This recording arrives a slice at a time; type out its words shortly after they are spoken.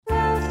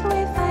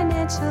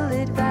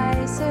Financial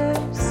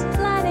Advisors,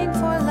 planning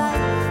for life.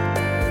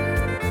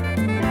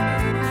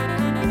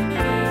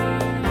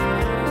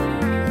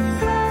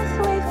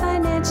 Wealthway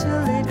Financial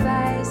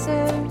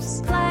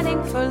Advisors,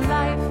 planning for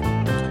life.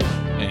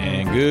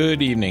 And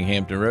good evening,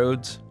 Hampton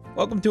Roads.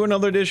 Welcome to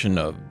another edition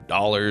of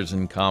Dollars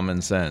and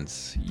Common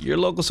Sense, your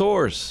local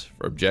source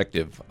for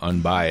objective,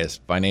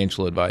 unbiased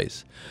financial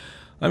advice.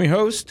 I'm your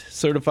host,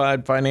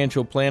 certified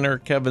financial planner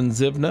Kevin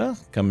Zivna,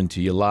 coming to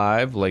you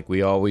live like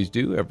we always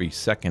do every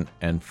second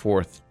and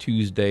fourth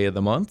Tuesday of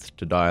the month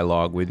to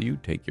dialogue with you,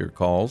 take your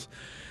calls.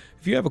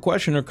 If you have a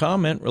question or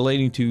comment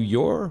relating to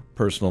your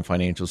personal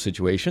financial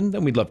situation,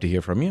 then we'd love to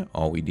hear from you.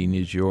 All we need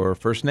is your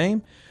first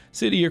name,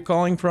 city you're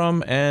calling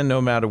from, and no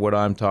matter what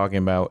I'm talking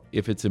about,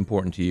 if it's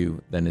important to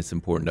you, then it's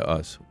important to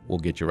us. We'll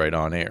get you right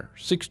on air.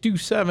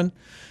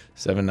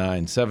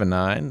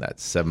 627-7979,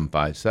 that's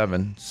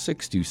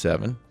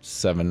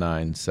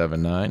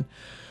 757-627-7979.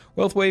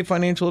 Wealthway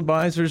Financial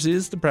Advisors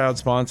is the proud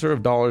sponsor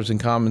of Dollars and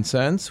Common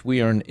Sense. We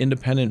are an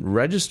independent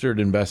registered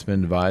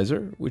investment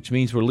advisor, which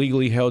means we're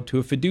legally held to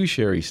a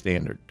fiduciary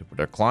standard to put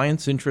our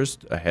clients'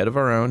 interest ahead of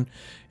our own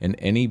in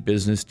any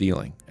business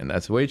dealing. And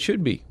that's the way it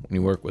should be when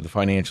you work with a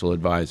financial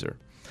advisor.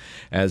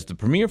 As the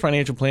premier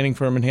financial planning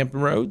firm in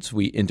Hampton Roads,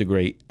 we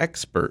integrate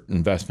expert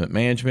investment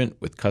management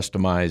with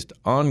customized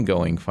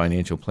ongoing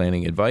financial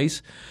planning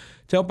advice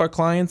to help our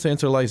clients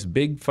answer life's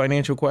big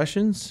financial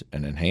questions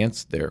and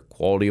enhance their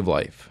quality of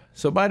life.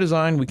 So by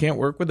design, we can't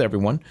work with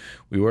everyone.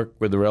 We work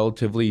with a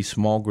relatively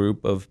small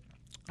group of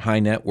high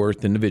net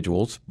worth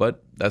individuals,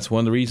 but that's one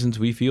of the reasons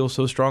we feel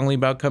so strongly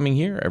about coming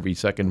here every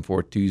second and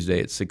fourth Tuesday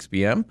at 6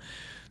 p.m.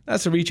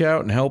 That's to reach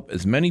out and help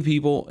as many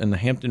people in the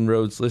Hampton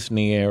Roads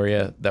listening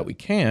area that we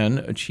can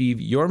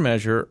achieve your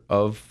measure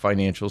of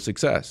financial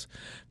success.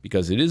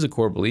 Because it is a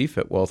core belief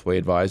at Wealthway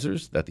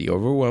Advisors that the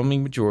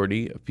overwhelming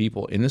majority of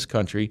people in this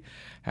country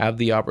have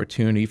the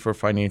opportunity for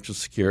financial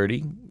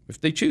security if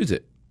they choose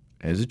it.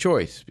 It is a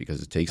choice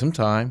because it takes some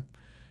time,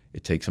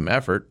 it takes some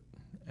effort,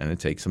 and it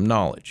takes some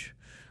knowledge.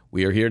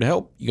 We are here to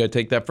help. You got to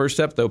take that first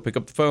step, though. Pick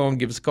up the phone,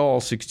 give us a call,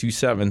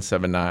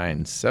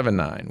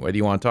 627-7979. Whether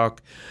you want to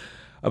talk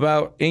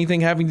about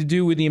anything having to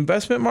do with the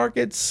investment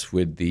markets,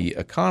 with the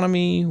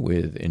economy,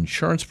 with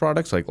insurance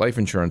products like life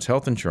insurance,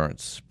 health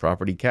insurance,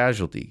 property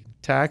casualty,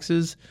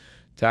 taxes,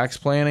 tax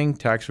planning,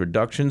 tax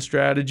reduction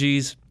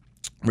strategies,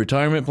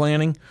 retirement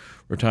planning,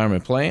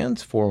 retirement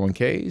plans,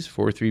 401ks,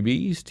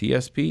 403bs,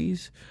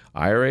 TSPs,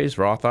 IRAs,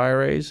 Roth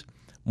IRAs,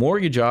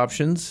 mortgage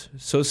options,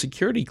 Social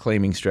Security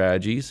claiming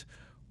strategies,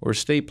 or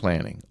estate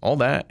planning. All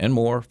that and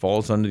more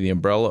falls under the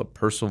umbrella of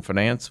personal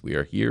finance. We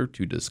are here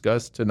to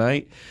discuss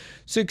tonight.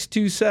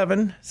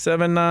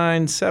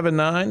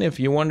 627-7979. If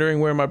you're wondering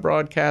where my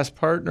broadcast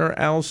partner,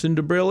 Allison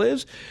DeBrill,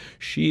 is,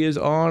 she is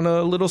on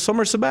a little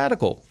summer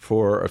sabbatical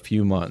for a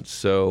few months.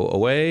 So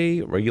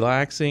away,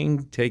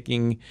 relaxing,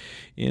 taking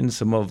in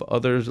some of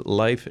other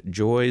life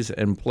joys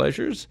and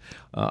pleasures.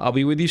 I'll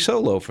be with you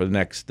solo for the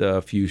next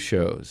few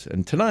shows.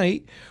 And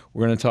tonight,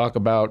 we're going to talk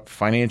about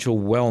financial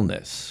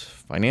wellness.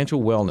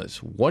 Financial wellness.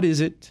 What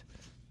is it?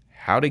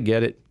 How to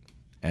get it?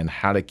 And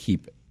how to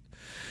keep it?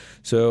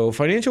 So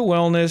financial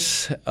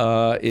wellness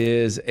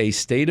is a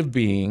state of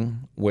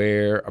being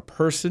where a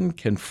person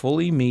can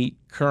fully meet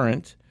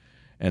current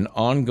and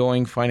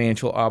ongoing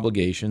financial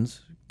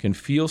obligations, can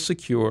feel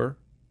secure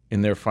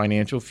in their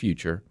financial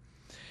future,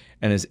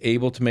 and is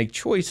able to make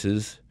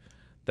choices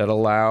that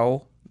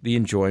allow the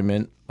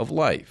enjoyment of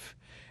life.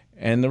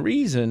 And the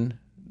reason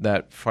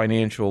that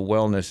financial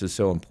wellness is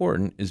so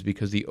important is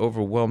because the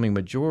overwhelming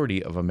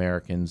majority of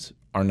Americans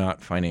are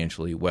not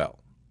financially well.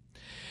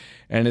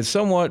 And it's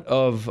somewhat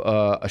of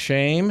a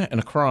shame and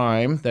a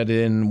crime that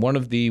in one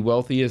of the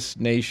wealthiest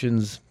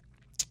nations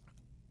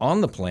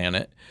on the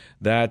planet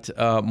that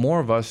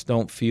more of us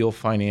don't feel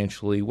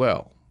financially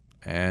well.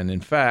 And in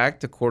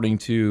fact, according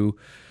to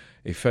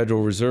a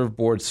Federal Reserve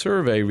Board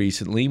survey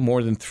recently,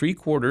 more than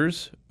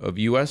 3/4 of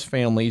U.S.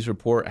 families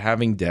report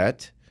having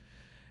debt,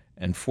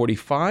 and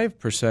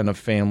 45% of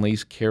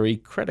families carry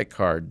credit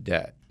card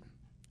debt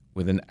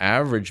with an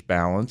average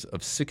balance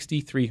of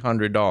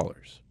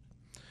 $6,300.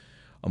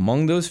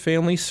 Among those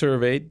families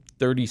surveyed,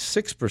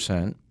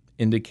 36%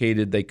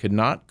 indicated they could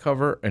not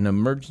cover an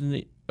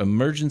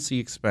emergency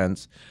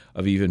expense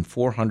of even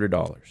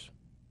 $400.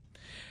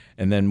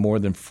 And then more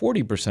than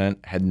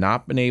 40% had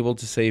not been able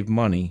to save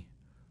money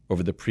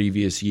over the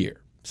previous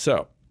year.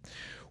 So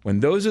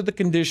when those are the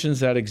conditions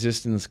that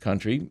exist in this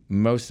country,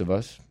 most of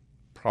us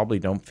probably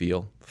don't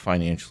feel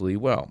financially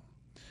well.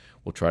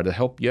 We'll try to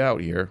help you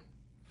out here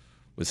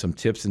with some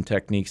tips and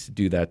techniques to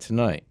do that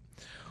tonight.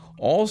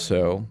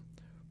 Also,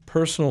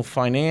 personal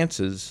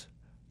finances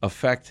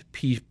affect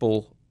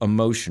people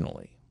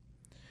emotionally.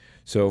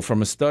 So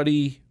from a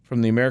study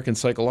from the American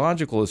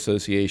Psychological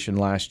Association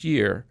last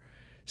year,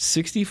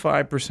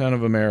 65%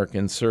 of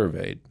Americans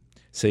surveyed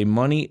say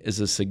money is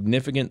a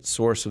significant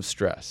source of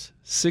stress.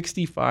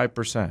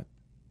 65%.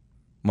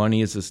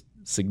 Money is a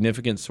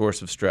significant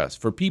source of stress.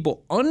 For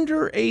people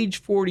under age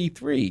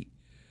 43,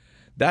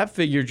 that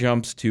figure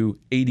jumps to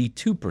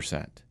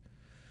 82%.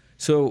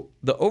 So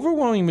the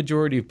overwhelming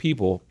majority of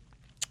people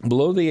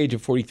below the age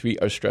of 43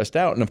 are stressed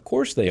out. And of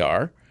course they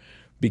are,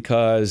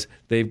 because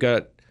they've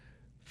got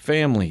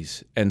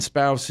families and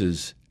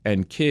spouses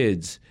and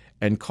kids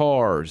and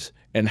cars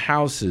and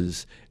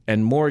houses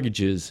and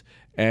mortgages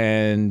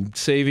and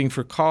saving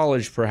for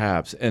college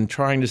perhaps and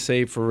trying to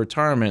save for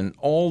retirement.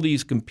 All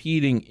these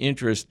competing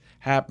interests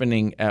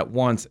happening at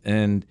once,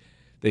 and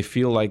they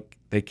feel like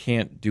they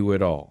can't do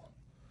it all.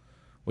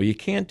 Well, you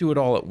can't do it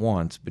all at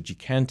once, but you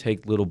can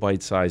take little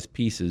bite-sized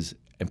pieces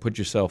and put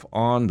yourself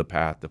on the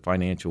path to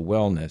financial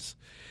wellness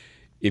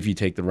if you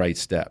take the right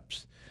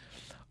steps.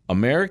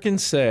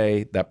 Americans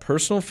say that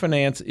personal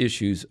finance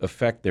issues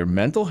affect their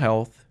mental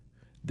health,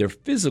 their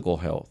physical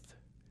health,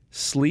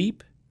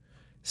 sleep,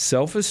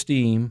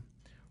 self-esteem,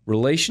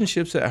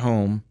 relationships at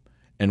home,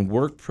 and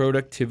work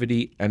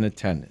productivity and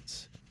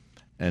attendance.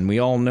 And we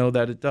all know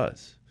that it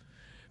does.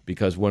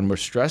 Because when we're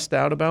stressed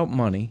out about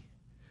money,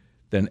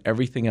 then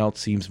everything else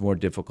seems more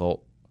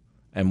difficult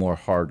and more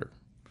harder.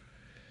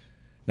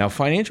 Now,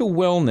 financial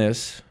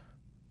wellness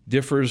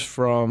differs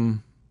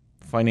from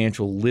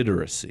financial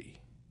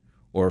literacy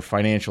or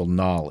financial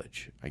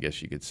knowledge, I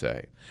guess you could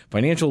say.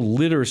 Financial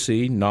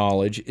literacy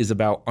knowledge is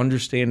about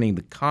understanding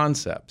the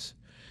concepts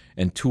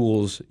and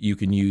tools you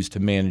can use to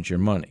manage your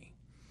money.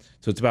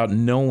 So it's about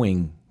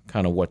knowing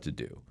kind of what to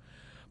do.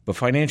 But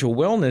financial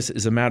wellness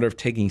is a matter of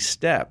taking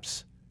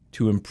steps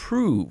to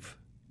improve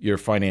your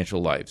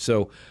financial life.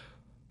 So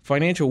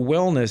financial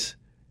wellness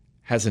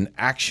has an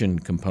action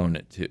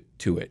component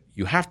to it.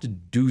 You have to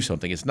do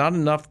something. It's not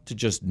enough to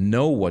just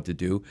know what to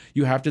do.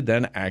 You have to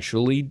then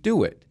actually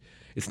do it.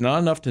 It's not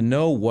enough to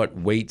know what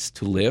weights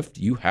to lift.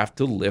 You have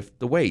to lift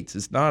the weights.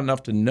 It's not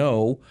enough to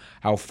know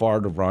how far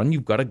to run.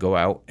 You've got to go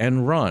out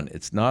and run.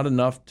 It's not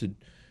enough to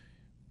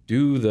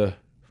do the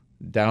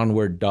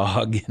downward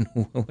dog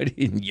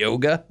in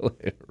yoga,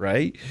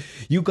 right?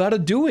 You got to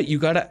do it. You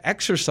got to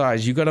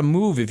exercise. You got to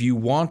move. If you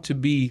want to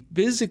be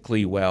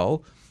physically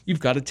well, you've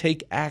got to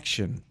take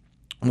action.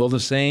 Well, the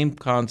same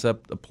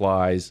concept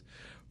applies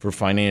for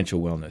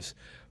financial wellness.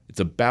 It's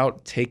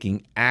about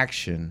taking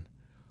action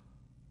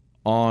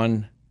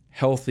on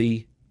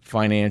healthy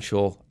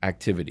financial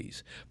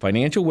activities.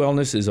 Financial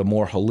wellness is a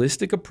more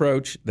holistic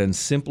approach than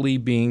simply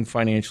being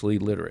financially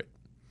literate.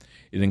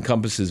 It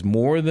encompasses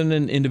more than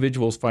an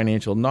individual's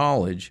financial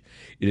knowledge.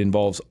 It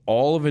involves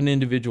all of an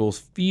individual's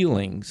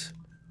feelings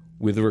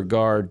with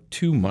regard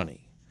to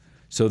money.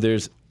 So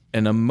there's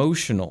an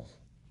emotional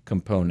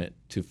component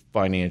to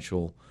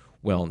financial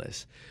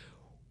wellness.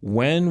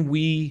 When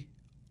we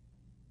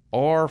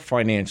are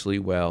financially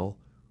well,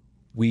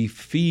 we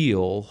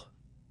feel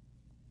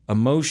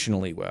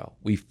emotionally well.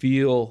 We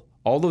feel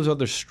all those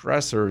other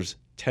stressors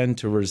tend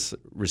to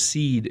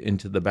recede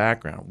into the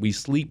background. We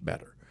sleep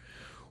better.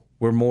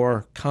 We're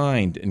more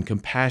kind and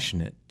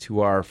compassionate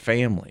to our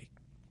family.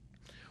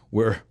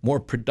 We're more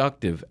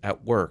productive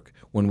at work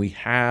when we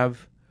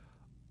have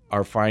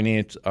our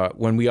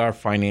when we are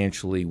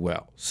financially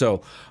well. So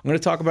I'm going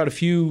to talk about a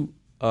few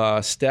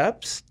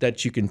steps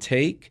that you can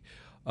take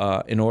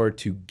in order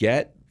to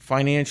get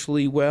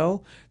financially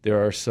well.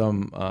 There are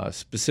some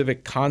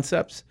specific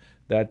concepts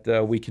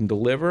that we can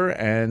deliver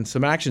and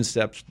some action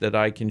steps that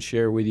I can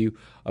share with you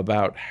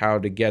about how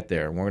to get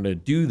there. And we're going to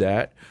do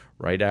that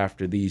right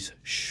after these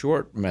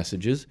short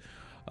messages.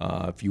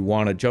 If you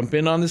want to jump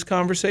in on this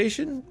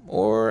conversation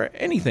or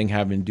anything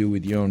having to do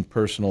with your own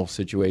personal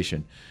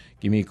situation,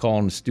 give me a call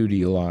on the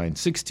studio line,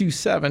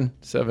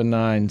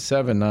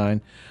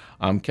 627-7979.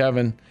 I'm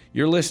Kevin.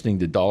 You're listening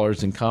to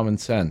Dollars and Common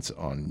Sense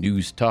on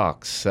News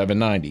Talk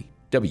 790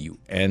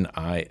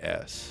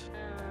 WNIS.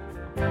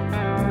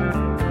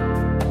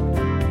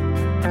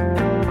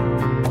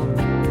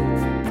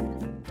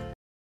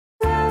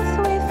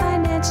 Wealthway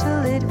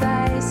Financial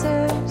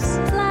Advisors,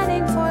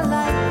 planning for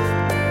life.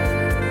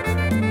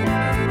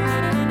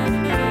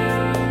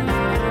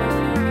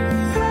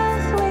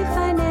 Wealthway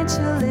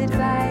Financial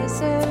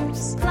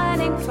Advisors,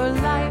 planning for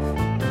life.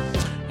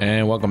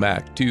 And welcome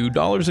back to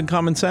Dollars and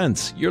Common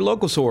Sense, your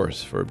local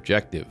source for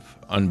objective,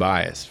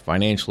 unbiased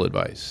financial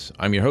advice.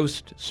 I'm your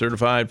host,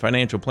 certified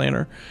financial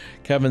planner,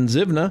 Kevin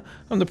Zivna.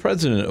 I'm the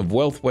president of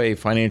Wealthway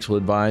Financial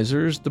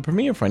Advisors, the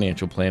premier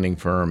financial planning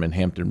firm in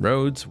Hampton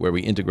Roads, where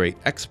we integrate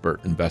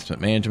expert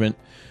investment management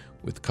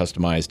with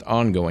customized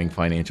ongoing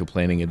financial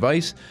planning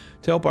advice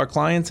to help our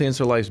clients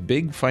answer life's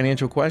big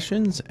financial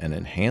questions and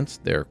enhance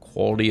their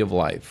quality of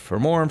life. For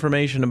more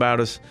information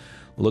about us,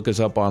 look us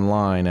up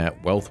online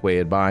at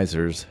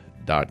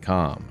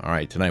wealthwayadvisors.com. All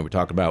right, tonight we're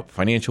talking about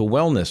financial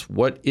wellness.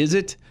 What is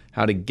it?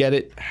 How to get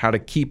it? How to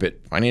keep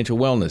it? Financial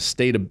wellness,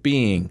 state of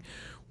being,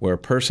 where a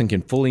person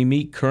can fully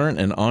meet current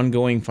and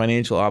ongoing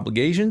financial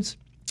obligations,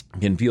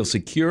 can feel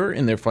secure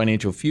in their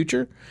financial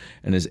future,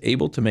 and is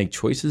able to make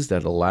choices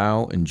that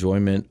allow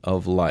enjoyment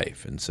of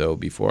life. And so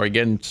before I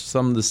get into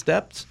some of the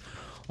steps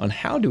on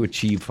how to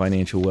achieve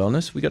financial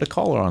wellness, we got a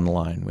caller on the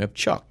line. We have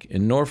Chuck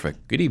in Norfolk.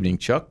 Good evening,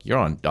 Chuck. You're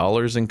on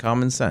Dollars and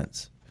Common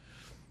Sense.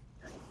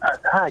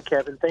 Hi,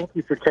 Kevin. Thank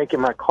you for taking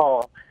my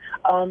call.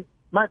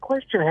 My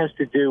question has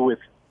to do with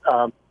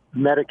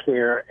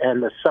Medicare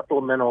and the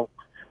supplemental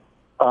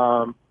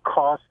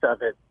cost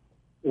of it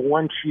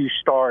once you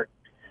start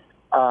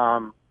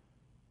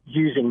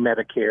using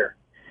Medicare.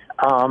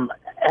 And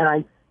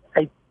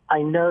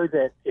I know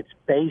that it's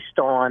based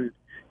on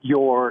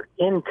your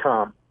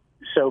income.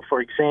 So, for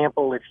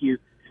example, if you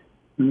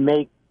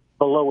make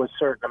below a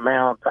certain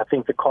amount, I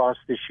think the cost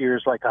this year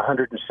is like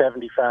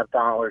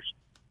 $175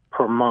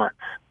 per month.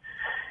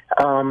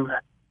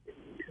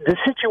 The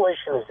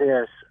situation is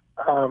this.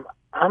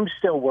 I'm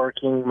still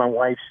working. My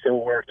wife's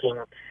still working.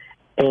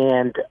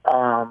 And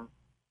our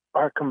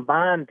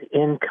combined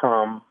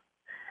income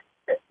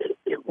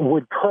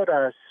would put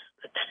us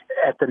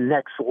at the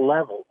next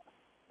level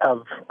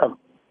of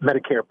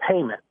Medicare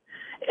payment.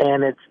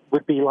 And it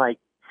would be like,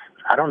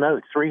 I don't know,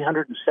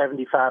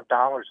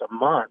 $375 a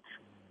month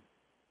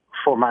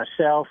for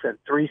myself and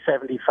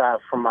 $375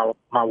 for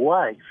my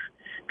wife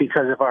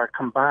because of our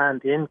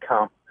combined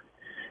income.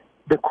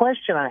 The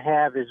question I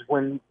have is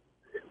when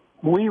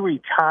we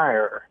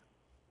retire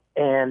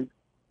and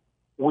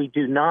we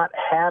do not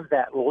have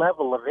that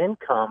level of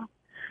income,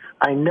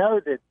 I know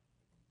that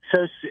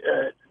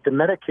the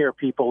Medicare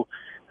people,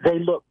 they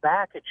look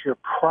back at your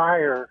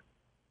prior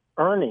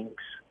earnings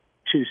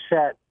to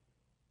set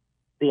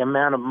the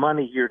amount of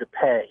money you're to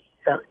pay.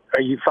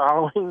 Are you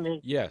following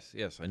me? Yes,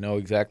 I know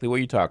exactly what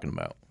you're talking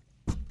about.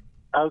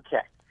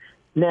 Okay.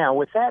 Now,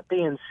 with that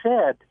being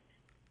said,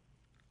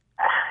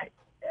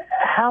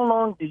 how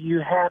long do you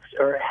have,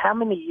 or how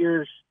many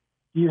years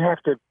do you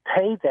have to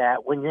pay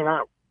that when you're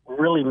not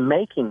really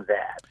making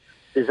that?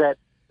 Does that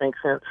make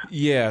sense?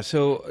 Yeah,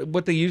 so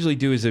what they usually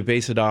do is they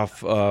base it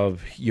off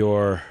of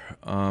your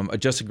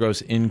adjusted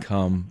gross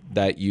income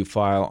that you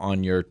file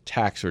on your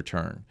tax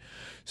return.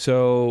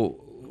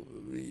 So,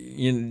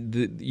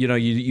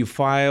 you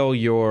file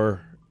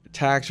your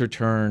tax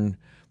return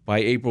by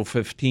April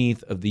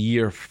 15th of the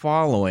year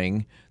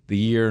following the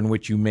year in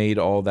which you made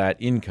all that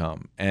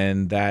income.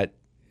 And the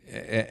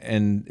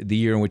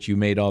year in which you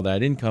made all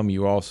that income,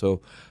 you're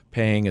also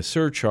paying a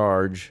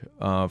surcharge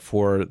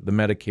for the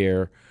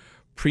Medicare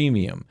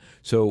premium.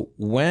 So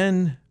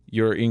when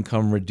your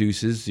income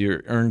reduces,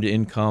 your earned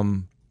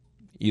income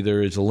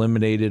either is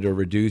eliminated or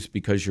reduced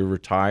because you're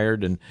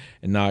retired and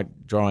not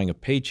drawing a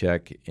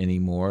paycheck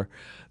anymore,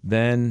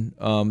 then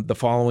the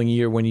following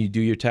year when you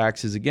do your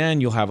taxes again,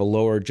 you'll have a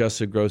lower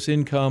adjusted gross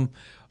income.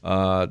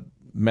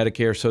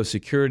 Medicare, Social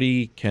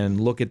Security can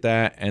look at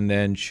that and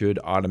then should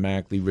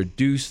automatically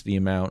reduce the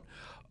amount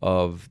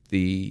of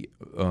the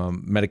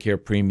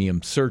Medicare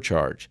premium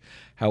surcharge.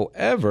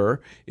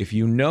 However, if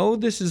you know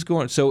this is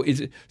going, so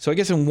I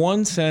guess in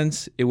one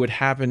sense it would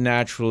happen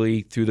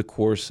naturally through the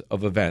course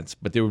of events,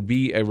 but there would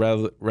be a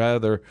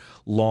rather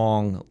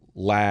long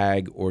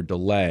lag or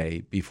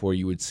delay before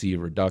you would see a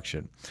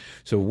reduction.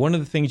 So one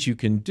of the things you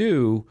can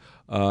do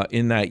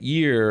in that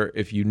year,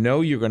 if you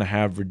know you're going to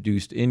have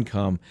reduced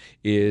income,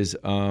 is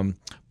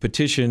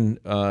petition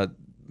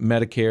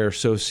Medicare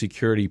Social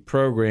Security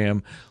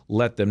program,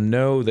 let them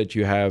know that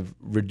you have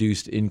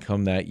reduced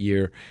income that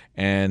year,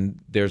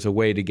 and there's a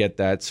way to get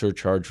that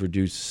surcharge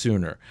reduced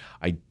sooner.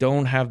 I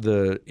don't have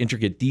the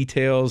intricate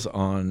details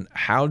on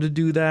how to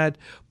do that,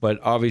 but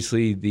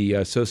obviously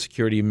the Social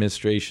Security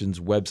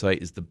Administration's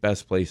website is the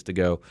best place to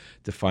go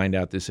to find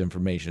out this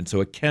information. So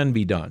it can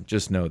be done.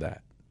 Just know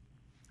that.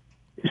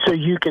 So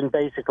you can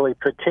basically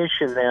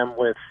petition them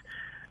with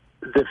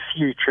the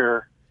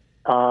future,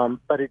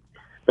 but it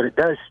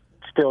does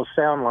still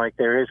sound like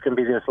there is going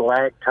to be this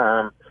lag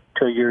time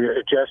till your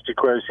adjusted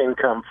gross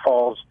income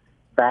falls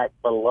back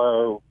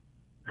below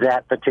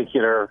that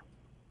particular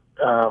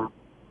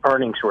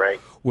earnings rate.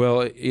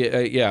 Well,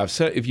 yeah.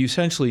 So if you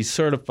essentially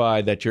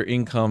certify that your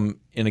income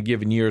in a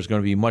given year is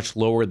going to be much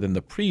lower than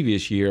the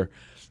previous year,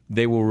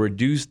 they will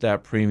reduce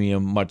that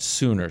premium much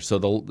sooner. So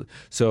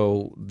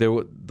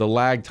the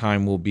lag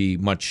time will be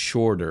much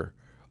shorter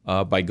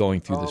by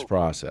going through this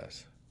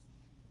process.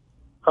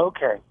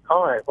 Okay.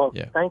 All right. Well,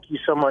 Yeah. Thank you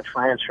so much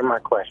for answering my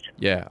question.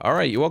 Yeah. All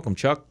right. You're welcome,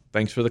 Chuck.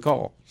 Thanks for the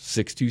call.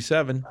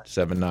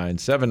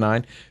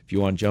 627-7979. If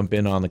you want to jump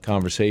in on the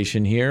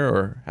conversation here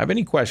or have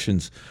any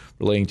questions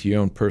relating to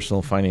your own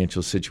personal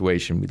financial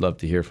situation, we'd love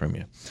to hear from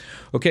you.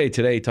 Okay.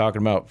 Today,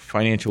 talking about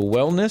financial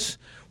wellness,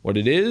 what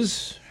it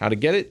is, how to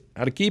get it,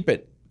 how to keep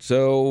it.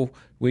 So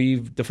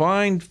we've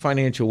defined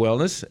financial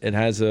wellness. It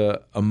has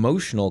a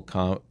emotional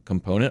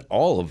component.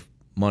 All of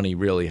money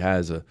really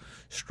has a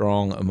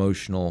strong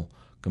emotional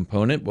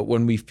component. But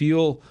when we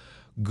feel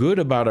good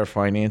about our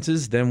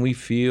finances, then we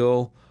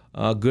feel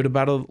good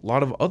about a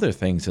lot of other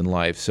things in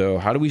life. So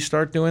how do we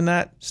start doing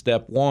that?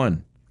 Step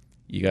one,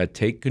 you got to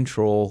take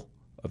control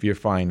of your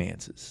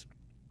finances.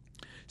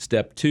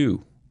 Step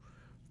two,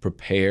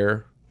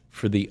 prepare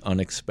for the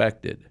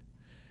unexpected.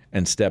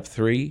 And step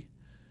three,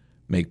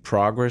 make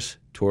progress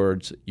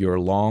towards your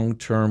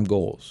long-term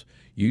goals.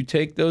 You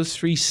take those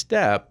 3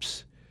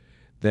 steps,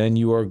 then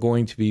you are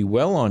going to be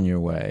well on your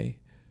way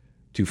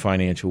to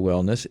financial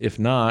wellness, if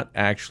not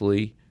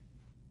actually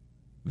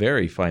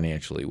very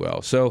financially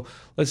well. So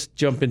let's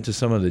jump into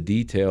some of the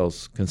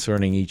details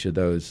concerning each of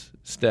those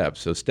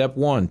steps. So step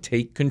one,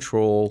 take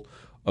control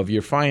of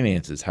your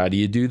finances. How do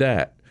you do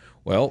that?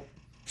 Well,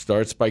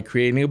 starts by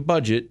creating a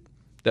budget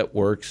that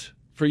works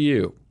for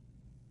you.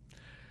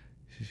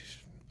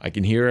 I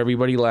can hear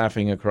everybody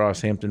laughing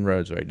across Hampton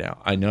Roads right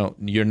now. I know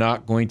you're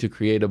not going to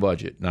create a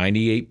budget.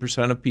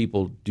 98% of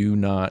people do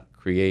not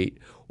create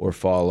or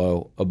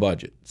follow a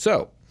budget.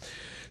 So,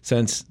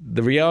 since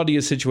the reality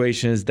of the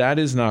situation is that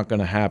is not going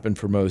to happen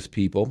for most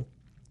people,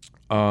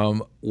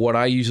 what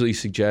I usually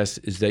suggest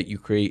is that you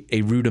create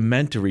a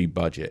rudimentary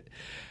budget.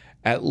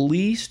 At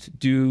least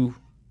do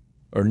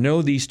or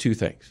know these two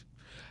things.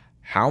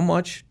 How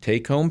much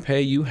take-home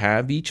pay you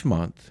have each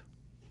month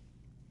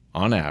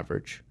on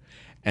average,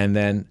 and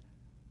then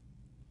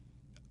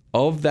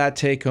of that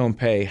take-home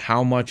pay,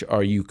 how much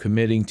are you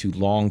committing to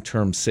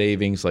long-term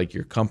savings like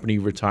your company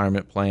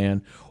retirement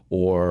plan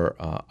or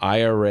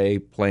IRA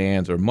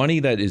plans, or money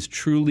that is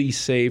truly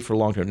saved for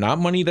long-term, not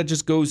money that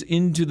just goes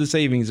into the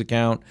savings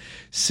account,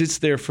 sits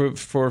there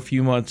for a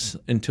few months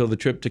until the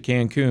trip to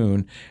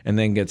Cancun, and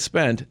then gets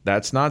spent.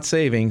 That's not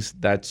savings.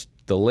 That's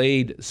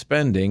delayed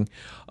spending.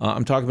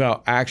 I'm talking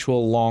about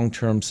actual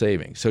long-term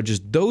savings. So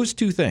just those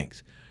two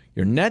things,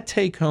 your net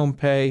take-home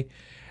pay,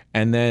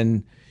 and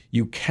then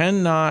you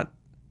cannot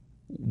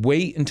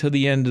wait until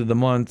the end of the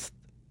month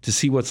to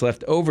see what's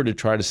left over to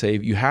try to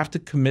save. You have to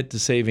commit to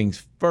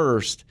savings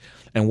first,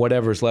 and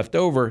whatever's left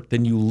over,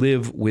 then you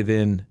live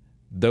within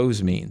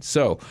those means.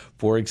 So,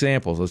 for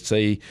example, let's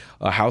say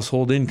a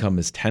household income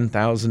is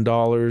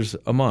 $10,000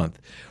 a month.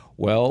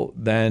 Well,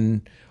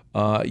 then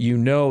you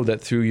know that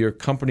through your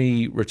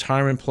company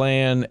retirement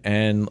plan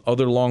and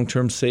other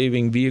long-term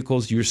saving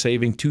vehicles, you're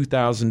saving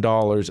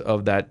 $2,000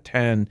 of that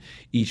 10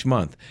 each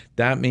month.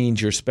 That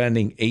means you're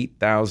spending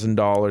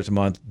 $8,000 a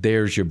month.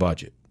 There's your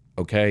budget.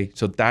 Okay,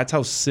 so that's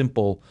how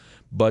simple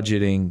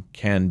budgeting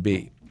can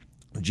be.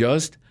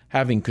 Just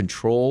having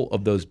control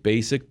of those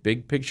basic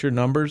big picture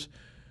numbers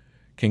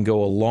can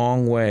go a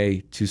long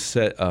way to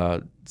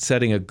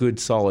setting a good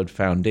solid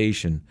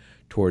foundation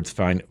towards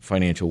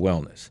financial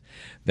wellness.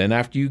 Then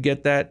after you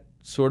get that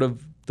sort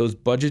of those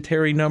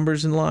budgetary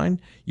numbers in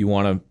line, you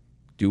want to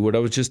do what I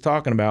was just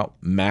talking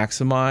about,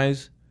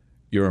 maximize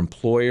your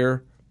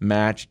employer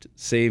matched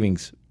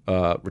savings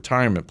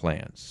retirement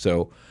plans.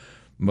 So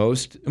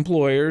most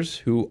employers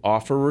who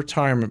offer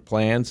retirement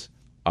plans,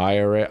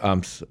 IRA,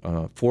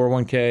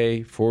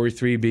 401k,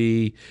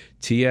 403b,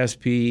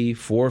 TSP,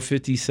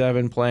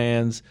 457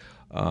 plans,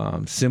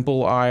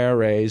 simple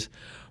IRAs,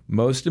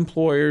 most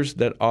employers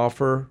that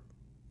offer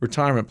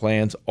retirement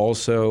plans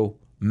also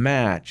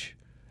match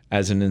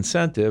as an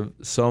incentive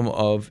some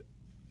of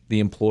the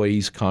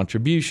employees'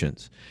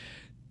 contributions.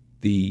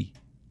 The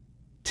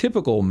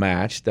typical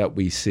match that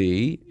we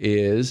see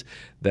is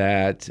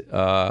that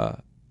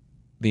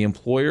the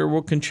employer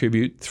will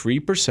contribute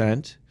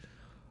 3%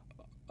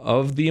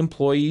 of the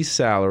employee's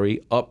salary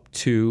up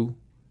to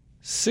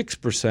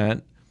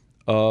 6%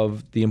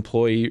 of the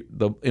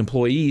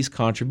employee's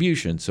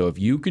contribution. So if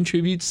you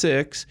contribute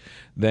 6,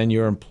 then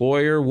your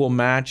employer will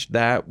match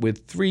that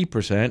with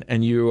 3%,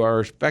 and you are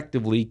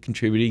effectively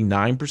contributing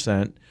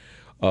 9%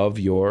 of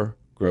your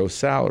gross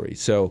salary.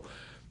 So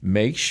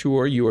make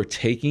sure you are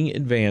taking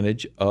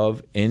advantage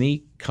of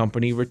any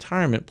company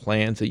retirement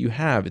plans that you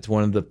have. It's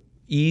one of the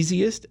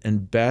easiest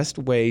and best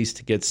ways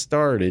to get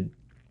started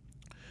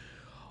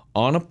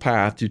on a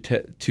path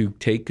to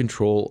take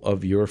control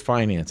of your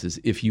finances.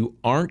 If you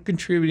aren't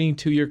contributing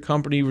to your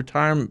company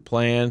retirement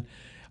plan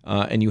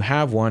and you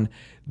have one,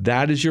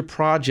 that is your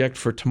project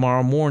for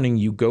tomorrow morning.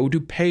 You go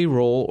to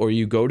payroll, or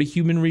you go to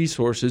human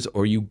resources,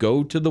 or you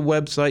go to the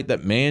website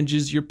that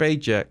manages your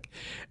paycheck,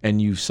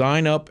 and you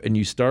sign up and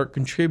you start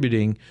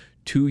contributing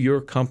to your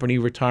company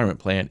retirement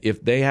plan.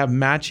 If they have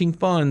matching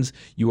funds,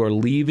 you are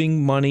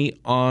leaving money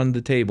on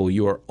the table.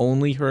 You are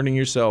only hurting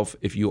yourself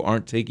if you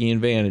aren't taking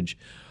advantage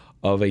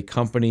of a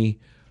company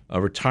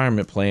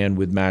retirement plan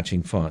with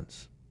matching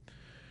funds.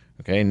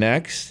 Okay,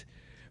 next,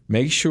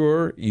 make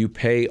sure you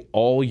pay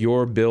all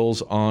your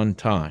bills on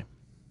time.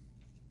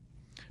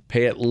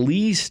 Pay at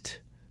least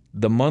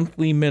the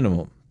monthly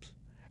minimum,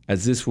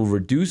 as this will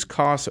reduce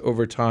costs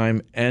over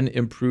time and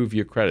improve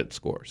your credit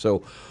score.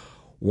 So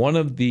one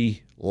of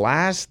the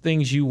last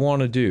things you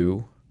want to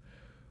do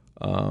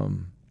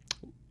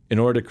in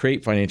order to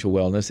create financial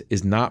wellness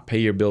is not pay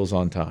your bills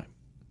on time.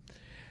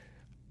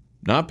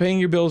 Not paying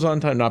your bills on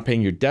time, not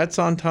paying your debts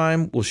on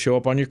time will show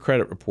up on your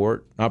credit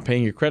report. Not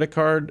paying your credit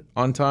card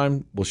on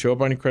time will show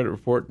up on your credit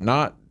report.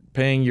 Not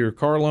paying your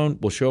car loan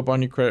will show up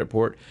on your credit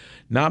report.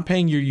 Not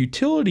paying your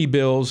utility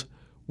bills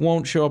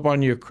won't show up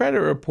on your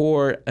credit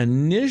report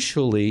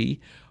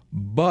initially,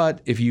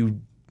 but if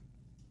you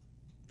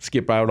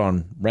skip out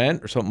on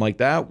rent or something like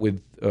that with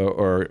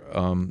or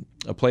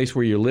a place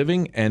where you're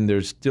living and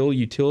there's still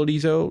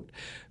utilities owed,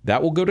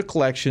 that will go to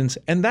collections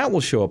and that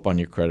will show up on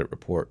your credit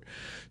report.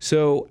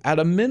 So at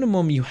a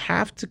minimum, you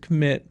have to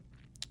commit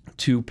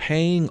to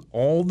paying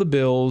all the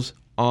bills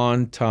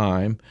on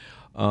time,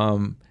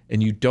 and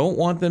you don't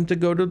want them to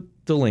go to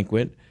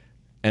delinquent.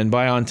 And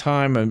by on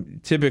time,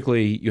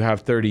 typically you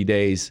have 30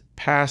 days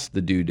past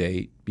the due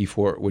date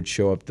before it would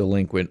show up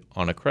delinquent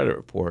on a credit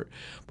report.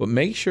 But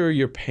make sure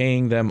you're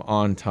paying them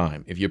on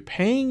time. If you're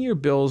paying your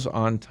bills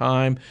on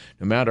time,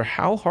 no matter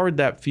how hard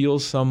that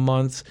feels some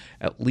months,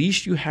 at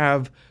least you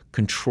have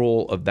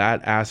control of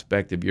that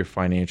aspect of your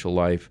financial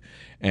life,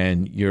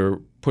 and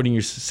you're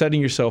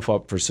setting yourself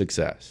up for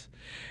success.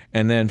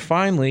 And then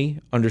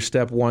finally, under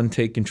step 1,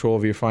 take control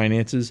of your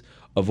finances.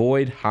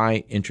 Avoid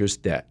high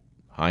interest debt.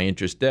 High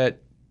interest debt,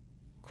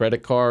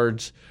 credit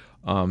cards,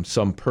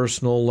 some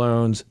personal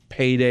loans,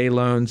 payday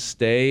loans.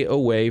 Stay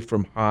away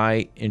from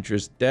high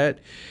interest debt.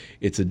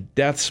 It's a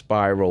death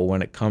spiral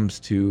when it comes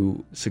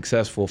to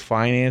successful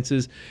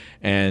finances,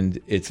 and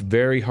it's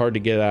very hard to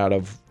get out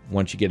of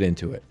once you get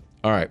into it.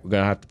 All right, we're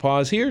going to have to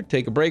pause here,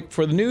 take a break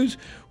for the news.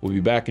 We'll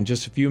be back in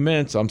just a few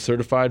minutes. I'm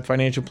certified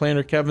financial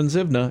planner Kevin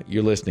Zivna.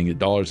 You're listening to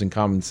Dollars and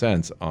Common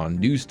Sense on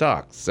News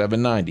Talk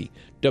 790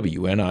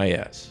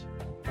 WNIS.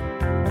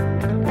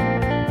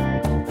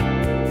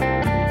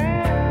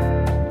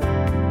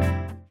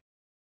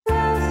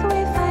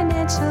 Wealthway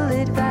Financial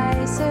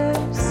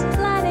Advisors,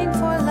 planning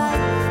for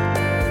life.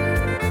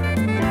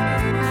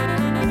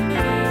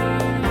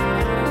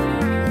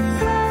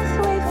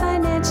 Wealthway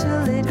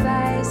Financial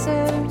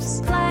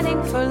Advisors,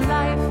 planning for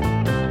life.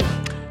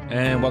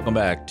 And welcome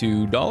back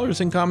to Dollars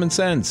and Common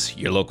Sense,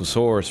 your local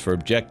source for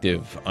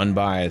objective,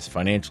 unbiased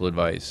financial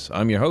advice.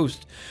 I'm your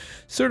host,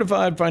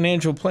 certified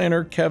financial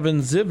planner Kevin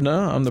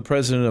Zivna. I'm the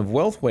president of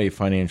Wealthway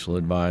Financial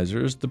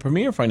Advisors, the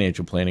premier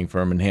financial planning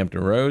firm in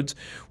Hampton Roads,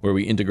 where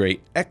we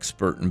integrate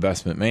expert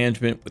investment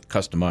management with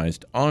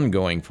customized,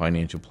 ongoing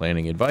financial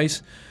planning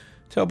advice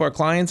to help our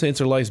clients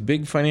answer life's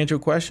big financial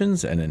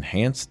questions and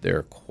enhance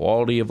their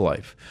quality of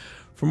life.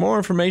 For more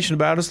information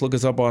about us, look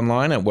us up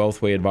online at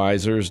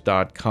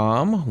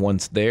wealthwayadvisors.com.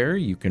 Once there,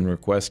 you can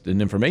request an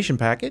information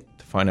packet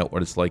to find out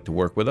what it's like to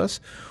work with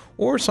us,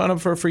 or sign up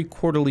for a free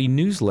quarterly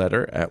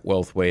newsletter at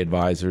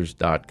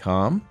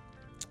wealthwayadvisors.com.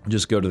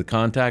 Just go to the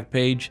contact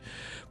page,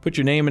 put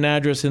your name and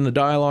address in the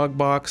dialog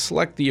box,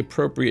 select the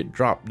appropriate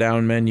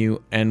drop-down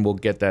menu, and we'll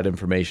get that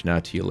information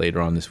out to you later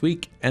on this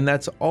week. And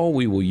that's all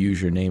we will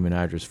use your name and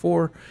address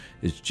for,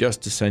 is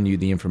just to send you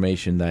the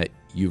information that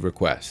you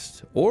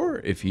request. Or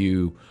if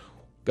you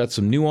got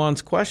some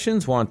nuanced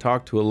questions, want to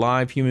talk to a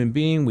live human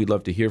being, we'd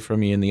love to hear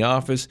from you in the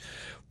office,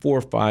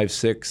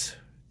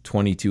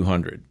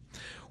 456-2200.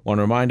 Want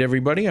to remind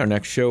everybody, our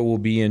next show will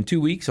be in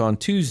 2 weeks on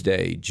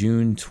Tuesday,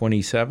 June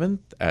 27th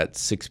at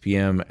 6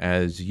 p.m.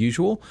 as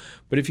usual.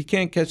 But if you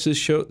can't catch this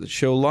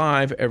show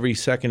live every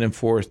second and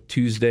fourth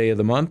Tuesday of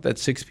the month at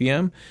 6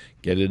 p.m.,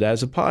 get it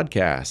as a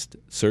podcast.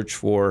 Search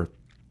for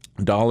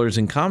Dollars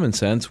and Common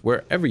Sense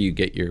wherever you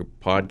get your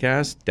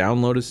podcast.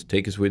 Download us,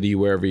 take us with you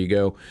wherever you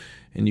go,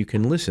 and you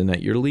can listen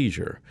at your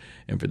leisure.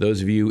 And for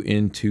those of you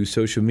into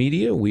social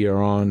media, we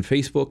are on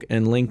Facebook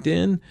and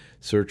LinkedIn.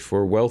 Search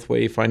for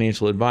Wealthway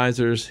Financial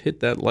Advisors, hit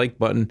that like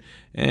button,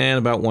 and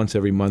about once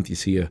every month you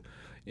see a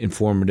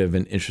informative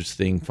and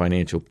interesting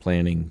financial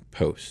planning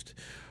post.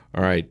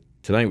 All right,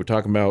 tonight we're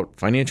talking about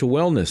financial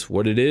wellness,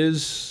 what it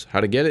is, how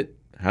to get it,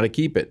 how to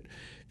keep it.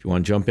 If you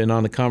want to jump in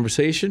on the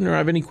conversation or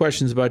have any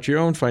questions about your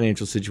own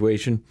financial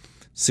situation,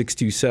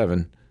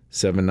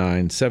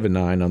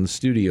 627-7979 on the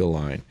studio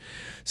line.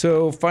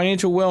 So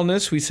financial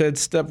wellness, we said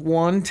step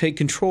 1, take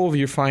control of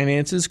your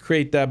finances,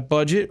 create that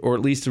budget, or at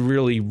least a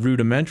really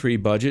rudimentary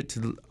budget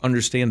to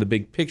understand the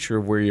big picture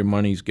of where your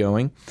money's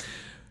going.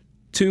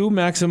 2,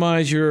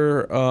 maximize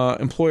your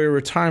employer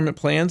retirement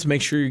plans.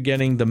 Make sure you're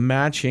getting the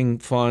matching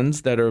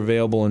funds that are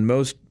available in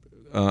most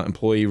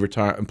employer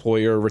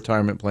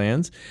retirement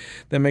plans.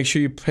 Then make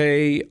sure you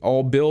pay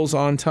all bills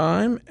on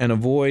time and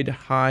avoid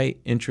high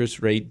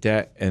interest rate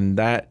debt. And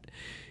that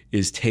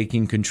is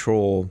taking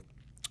control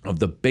of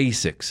the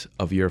basics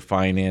of your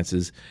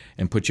finances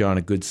and put you on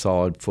a good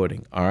solid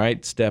footing. All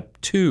right. Step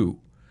 2,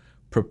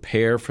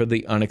 prepare for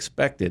the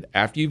unexpected.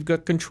 After you've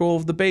got control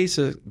of the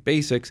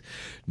basics,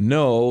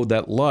 know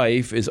that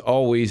life is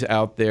always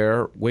out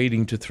there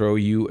waiting to throw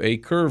you a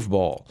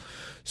curveball.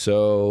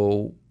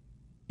 So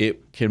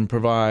it can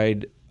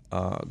provide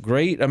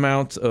great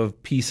amounts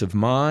of peace of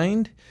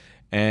mind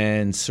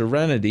and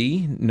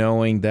serenity,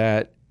 knowing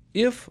that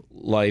if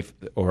life,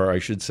 or I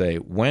should say,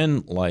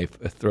 when life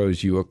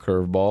throws you a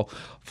curveball,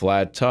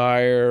 flat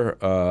tire,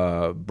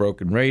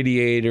 broken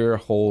radiator,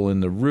 hole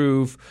in the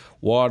roof,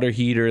 water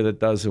heater that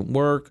doesn't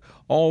work,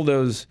 all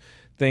those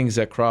things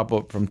that crop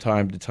up from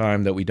time to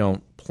time that we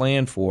don't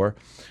plan for,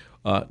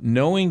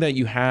 knowing that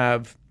you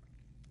have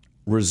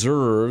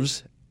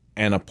reserves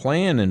and a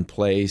plan in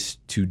place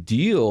to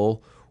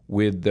deal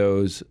with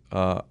those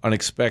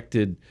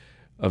unexpected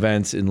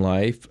events in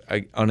life,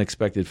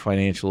 unexpected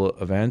financial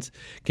events,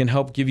 can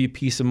help give you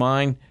peace of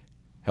mind,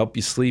 help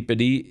you sleep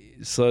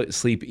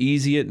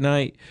easy at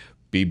night,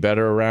 be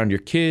better around your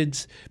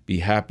kids, be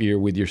happier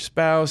with your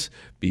spouse,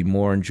 be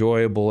more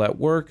enjoyable at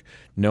work,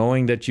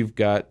 knowing that you've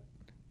got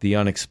the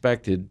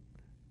unexpected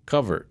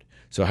covered.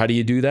 So how do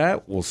you do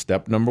that? Well,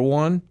 step number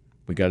 1,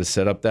 we got to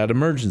set up that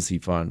emergency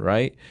fund,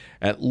 right?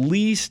 At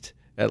least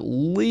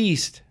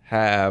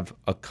have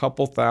a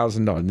couple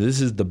 $1,000. This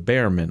is the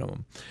bare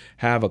minimum.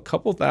 Have a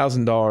couple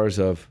 $1,000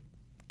 of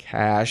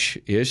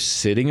cash-ish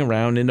sitting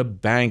around in a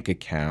bank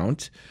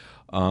account.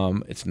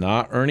 It's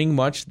not earning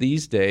much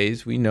these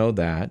days, we know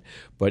that,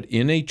 but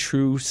in a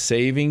true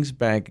savings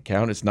bank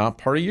account, it's not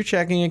part of your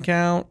checking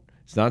account.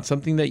 It's not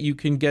something that you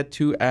can get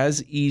to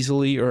as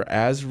easily or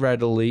as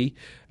readily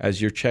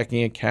as your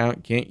checking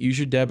account. Can't use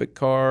your debit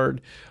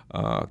card,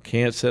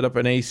 can't set up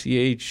an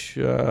ACH,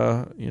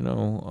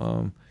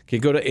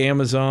 can't go to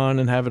Amazon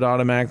and have it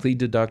automatically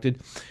deducted.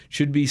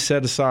 Should be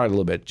set aside a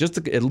little bit, just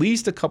at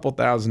least a couple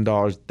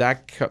 $1,000.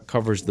 That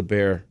covers the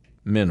bare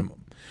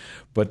minimum.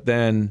 But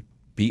then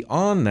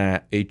beyond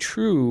that, a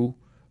true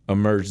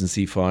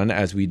emergency fund,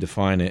 as we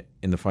define it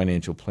in the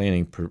financial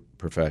planning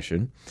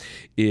profession,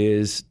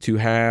 is to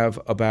have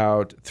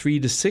about 3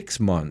 to 6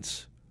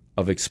 months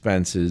of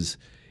expenses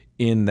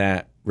in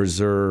that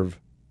reserve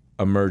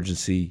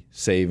emergency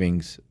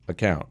savings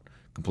account.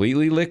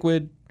 Completely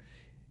liquid,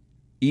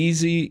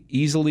 easily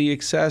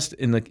accessed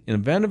in the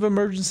event of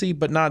emergency,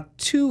 but not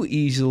too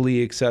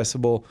easily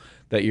accessible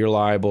that you're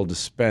liable to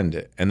spend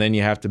it. And then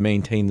you have to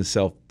maintain the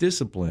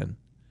self-discipline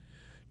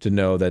to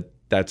know that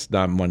that's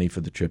not money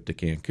for the trip to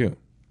Cancun.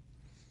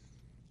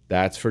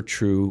 That's for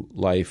true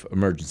life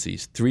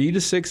emergencies. 3 to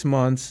 6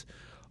 months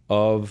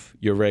of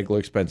your regular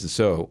expenses.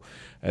 So,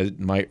 as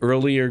my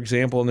earlier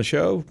example in the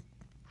show,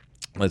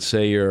 let's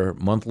say your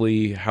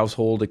monthly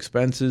household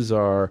expenses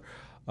are,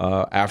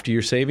 after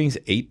your savings,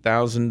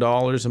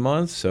 $8,000 a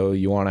month. So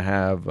you want to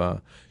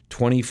have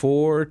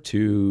 $24,000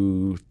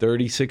 to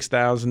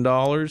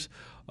 $36,000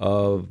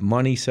 of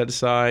money set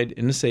aside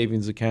in the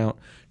savings account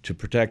to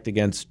protect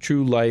against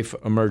true life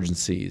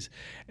emergencies.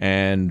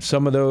 And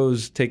some of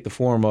those take the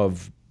form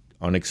of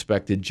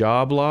unexpected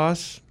job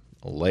loss,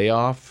 a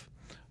layoff,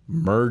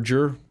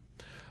 merger.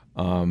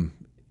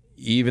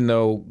 Even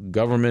though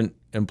government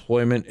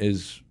employment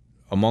is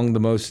among the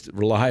most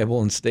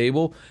reliable and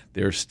stable,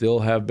 there still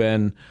have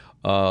been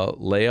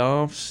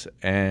layoffs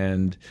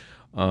and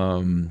what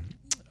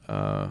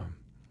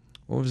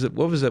was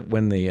it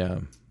when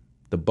the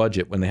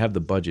budget, when they have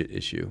the budget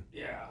issue?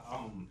 Yeah,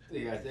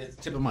 it's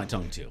tip of my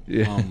tongue too.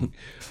 Yeah.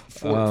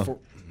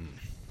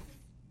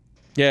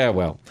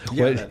 Yeah,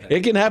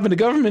 it can happen to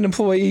government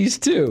employees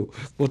too.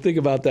 We'll think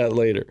about that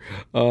later.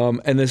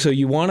 And then so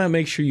you want to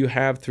make sure you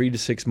have 3 to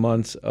 6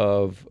 months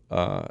of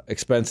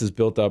expenses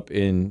built up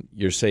in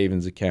your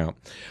savings account.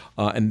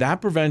 And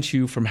that prevents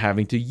you from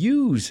having to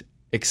use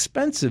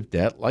expensive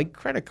debt like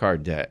credit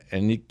card debt.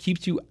 And it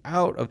keeps you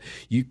out of,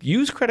 you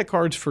use credit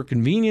cards for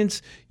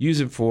convenience,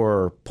 use it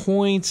for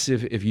points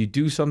if you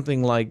do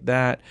something like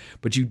that,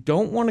 but you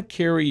don't want to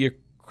carry your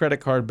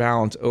credit card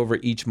balance over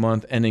each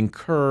month and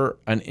incur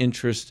an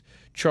interest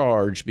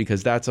charge,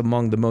 because that's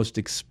among the most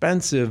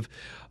expensive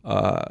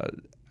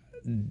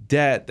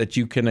debt that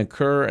you can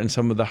incur and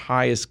some of the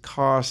highest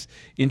cost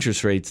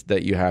interest rates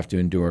that you have to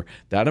endure.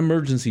 That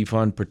emergency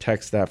fund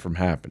protects that from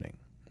happening.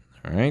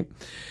 All right.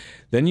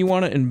 Then you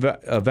want to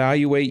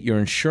evaluate your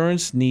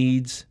insurance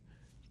needs,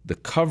 the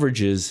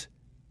coverages,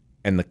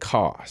 and the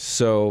costs.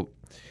 So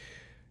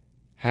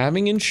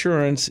having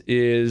insurance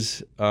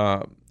is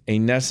a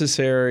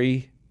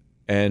necessary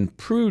and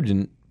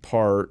prudent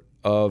part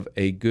of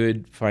a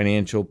good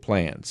financial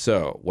plan.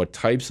 So what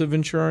types of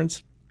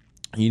insurance?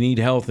 You need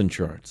health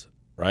insurance,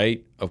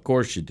 right? Of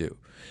course you do.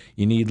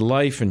 You need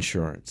life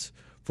insurance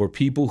for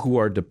people who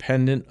are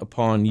dependent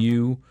upon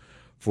you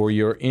for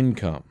your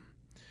income.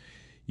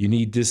 You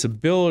need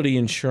disability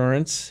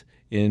insurance.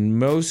 In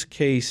most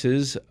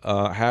cases,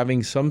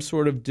 having some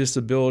sort of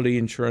disability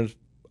insurance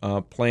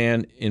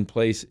plan in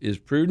place is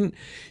prudent.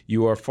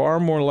 You are far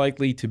more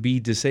likely to be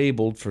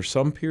disabled for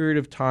some period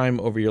of time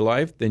over your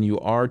life than you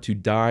are to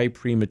die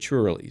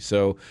prematurely.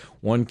 So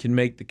one can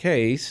make the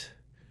case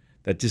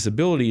that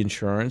disability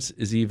insurance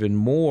is even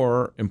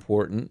more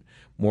important,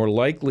 more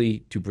likely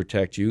to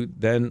protect you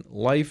than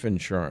life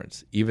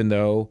insurance, even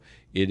though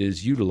it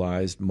is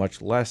utilized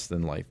much less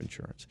than life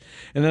insurance.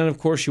 And then, of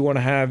course, you want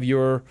to have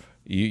you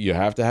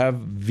have to have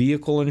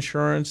vehicle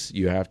insurance.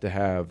 You have to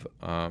have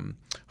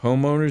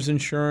homeowners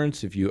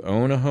insurance if you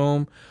own a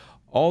home.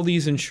 All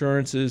these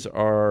insurances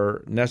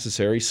are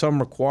necessary, some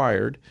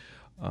required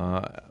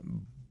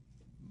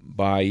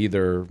by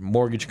either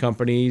mortgage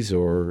companies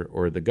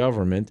or the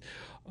government.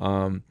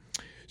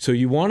 So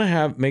you want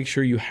to make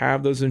sure you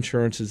have those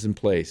insurances in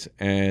place.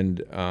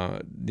 And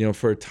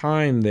for a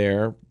time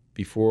there,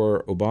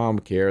 before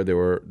Obamacare, there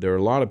were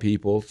a lot of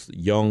people,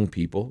 young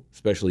people,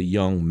 especially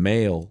young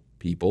male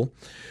people,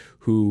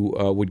 who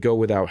would go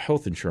without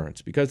health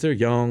insurance because they're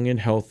young and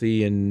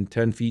healthy and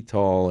 10 feet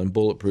tall and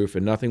bulletproof,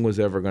 and nothing was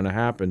ever going to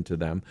happen to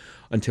them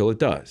until it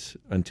does,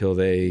 until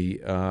they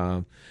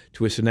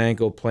twist an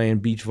ankle playing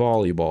beach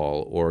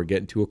volleyball or get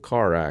into a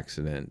car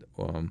accident.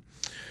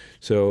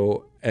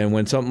 And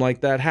when something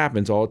like that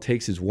happens, all it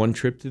takes is one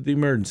trip to the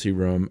emergency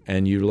room,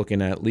 and you're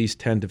looking at least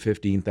 $10,000 to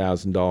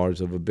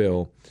 $15,000 of a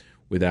bill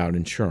without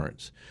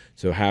insurance.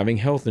 So having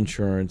health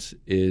insurance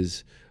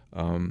is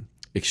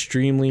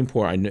extremely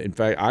important. In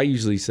fact, I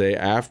usually say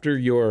after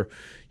your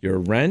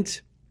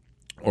rent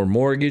or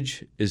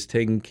mortgage is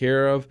taken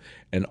care of,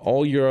 and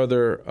all your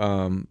other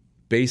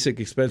basic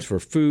expense for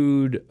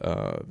food,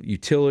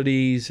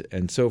 utilities,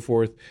 and so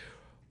forth,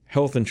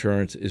 health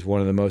insurance is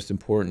one of the most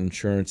important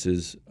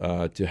insurances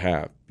to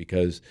have,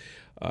 because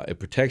it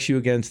protects you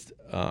against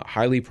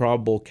highly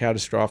probable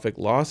catastrophic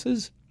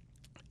losses,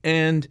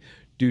 and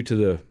due to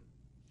the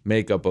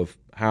makeup of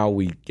how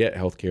we get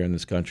healthcare in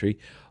this country,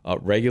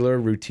 regular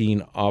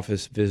routine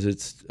office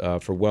visits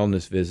for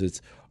wellness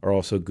visits are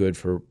also good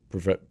for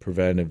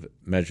preventive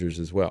measures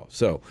as well.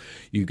 So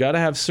you've got to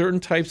have certain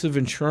types of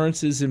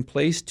insurances in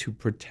place to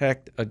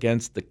protect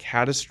against the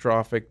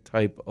catastrophic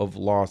type of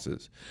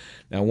losses.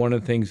 Now, one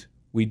of the things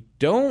we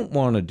don't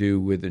want to do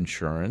with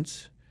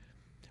insurance,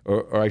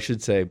 or I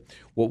should say,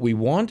 what we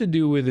want to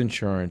do with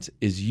insurance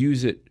is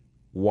use it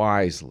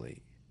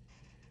wisely.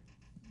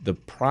 The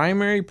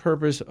primary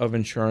purpose of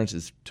insurance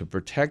is to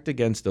protect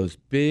against those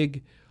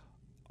big,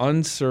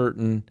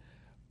 uncertain,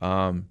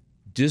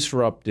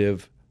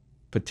 disruptive,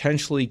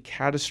 potentially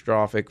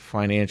catastrophic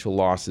financial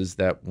losses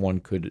that one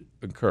could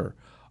incur.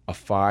 A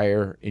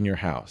fire in your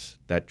house,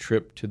 that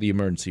trip to the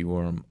emergency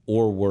room,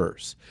 or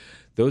worse.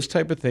 Those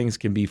type of things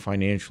can be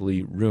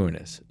financially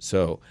ruinous.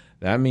 So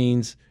that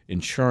means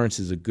insurance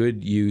is a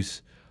good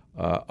use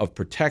of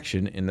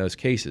protection in those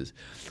cases.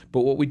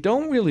 But what we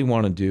don't really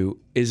want to do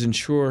is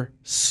insure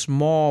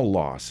small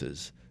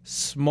losses,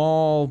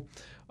 small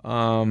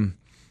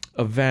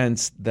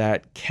events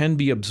that can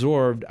be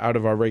absorbed out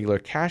of our regular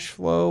cash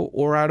flow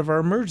or out of our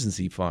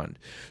emergency fund.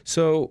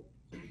 So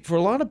for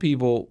a lot of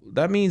people,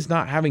 that means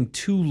not having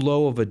too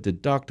low of a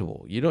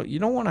deductible. You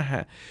don't want to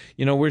have,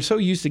 we're so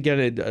used to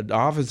getting an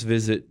office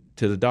visit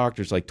to the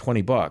doctor's like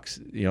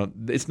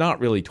 $20. It's not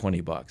really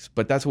 $20,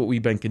 but that's what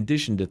we've been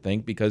conditioned to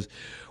think because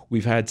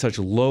we've had such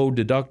low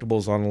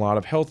deductibles on a lot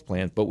of health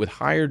plans. But with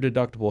higher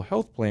deductible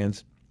health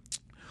plans,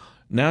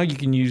 now you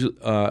can use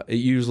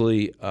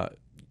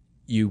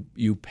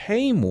you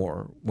pay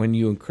more when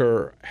you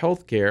incur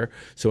health care.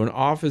 So an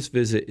office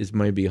visit is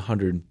maybe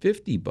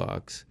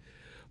 $150,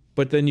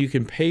 but then you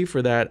can pay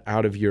for that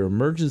out of your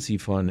emergency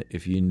fund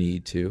if you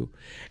need to.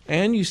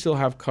 And you still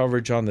have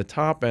coverage on the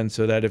top end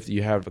so that if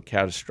you have a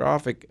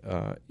catastrophic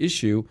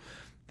issue,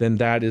 then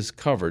that is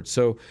covered.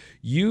 So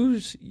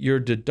use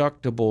your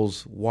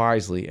deductibles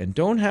wisely and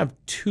don't have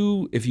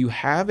if you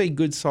have a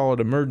good solid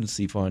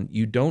emergency fund,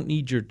 you don't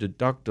need your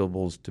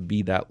deductibles to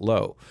be that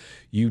low.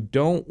 You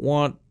don't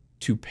want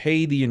to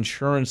pay the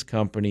insurance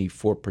company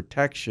for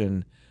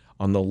protection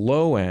on the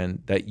low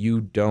end that you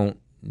don't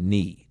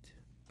need.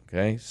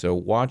 Okay,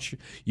 so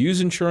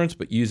use insurance,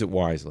 but use it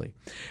wisely.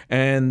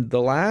 And the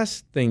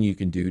last thing you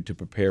can do to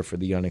prepare for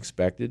the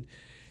unexpected,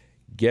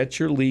 get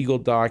your legal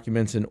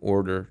documents in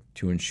order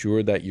to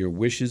ensure that your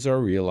wishes are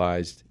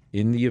realized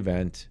in the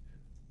event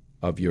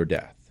of your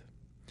death.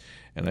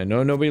 And I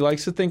know nobody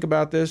likes to think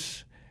about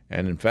this,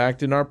 and in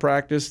fact, in our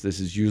practice, this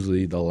is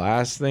usually the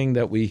last thing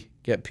that we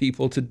get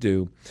people to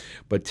do,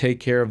 but take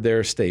care of their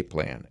estate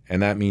plan.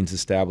 And that means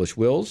establish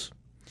wills.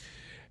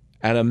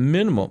 At a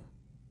minimum,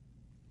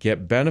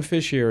 get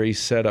beneficiaries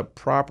set up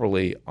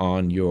properly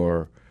on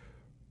your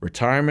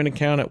retirement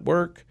account at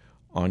work,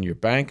 on your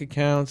bank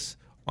accounts,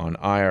 on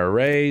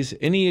IRAs,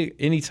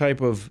 any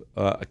type of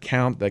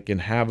account that can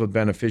have a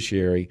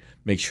beneficiary.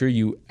 Make sure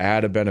you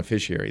add a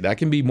beneficiary. That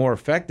can be more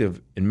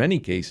effective in many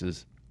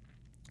cases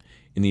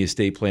in the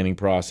estate planning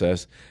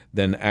process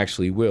than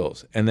actually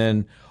wills. And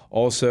then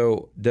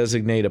also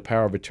designate a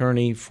power of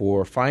attorney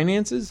for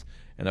finances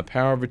and a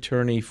power of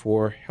attorney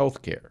for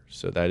health care,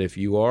 so that if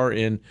you are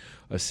in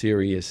a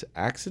serious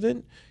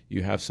accident,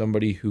 you have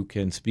somebody who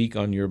can speak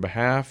on your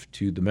behalf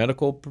to the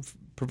medical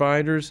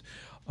providers,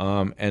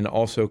 and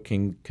also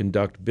can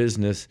conduct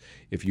business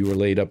if you were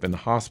laid up in the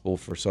hospital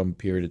for some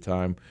period of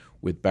time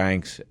with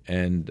banks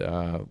and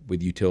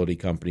with utility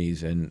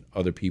companies and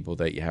other people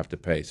that you have to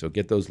pay. So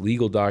get those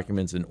legal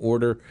documents in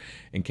order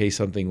in case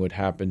something would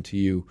happen to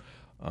you,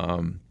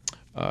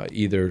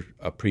 either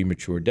a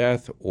premature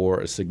death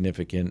or a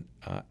significant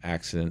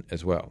accident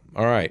as well.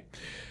 All right.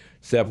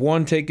 Step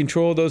 1, take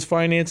control of those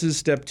finances.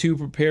 Step 2,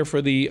 prepare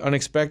for the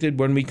unexpected.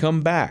 When we come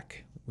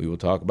back, we will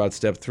talk about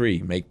Step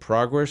 3, make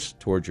progress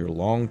towards your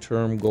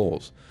long-term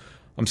goals.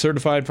 I'm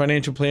Certified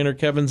Financial Planner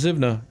Kevin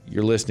Zivna.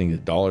 You're listening to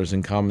Dollars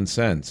and Common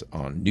Sense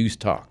on News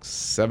Talk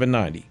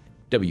 790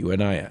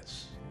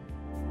 WNIS.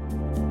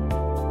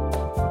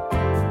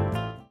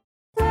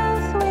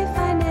 Wealthway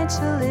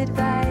Financial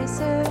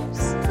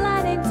Advisors,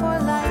 planning for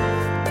life.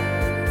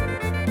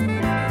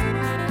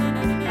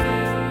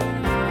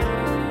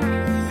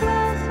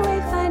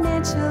 Wealthway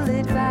Financial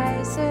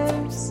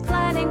Advisors,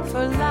 planning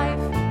for life.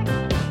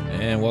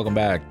 And welcome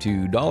back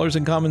to Dollars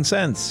and Common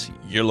Sense,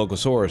 your local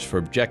source for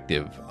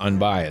objective,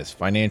 unbiased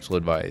financial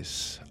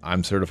advice.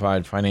 I'm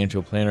Certified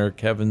Financial Planner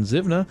Kevin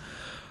Zivna.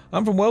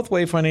 I'm from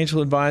Wealthway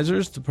Financial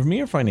Advisors, the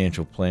premier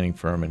financial planning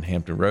firm in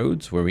Hampton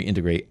Roads, where we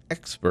integrate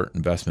expert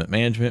investment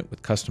management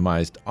with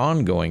customized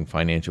ongoing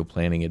financial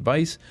planning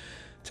advice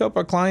to help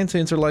our clients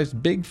answer life's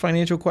big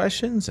financial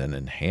questions and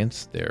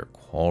enhance their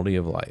quality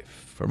of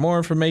life. For more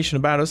information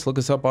about us, look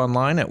us up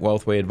online at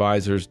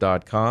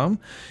wealthwayadvisors.com.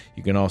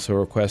 You can also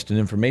request an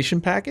information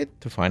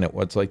packet to find out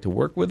what it's like to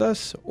work with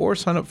us, or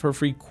sign up for a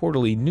free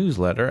quarterly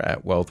newsletter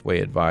at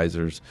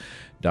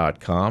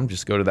wealthwayadvisors.com.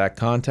 Just go to that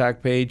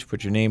contact page,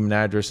 put your name and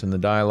address in the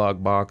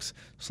dialog box,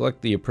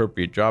 select the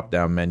appropriate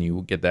drop-down menu.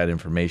 We'll get that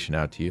information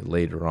out to you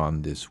later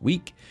on this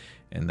week.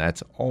 And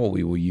that's all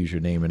we will use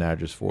your name and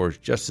address for, is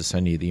just to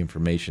send you the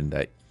information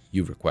that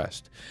you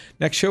request.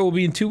 Next show will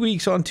be in 2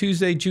 weeks on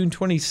Tuesday, June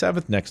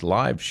 27th. Next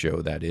live show,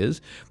 that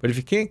is. But if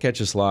you can't catch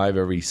us live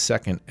every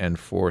second and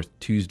fourth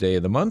Tuesday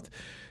of the month,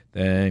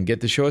 then get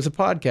the show as a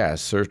podcast.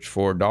 Search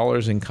for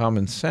Dollars in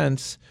Common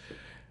Sense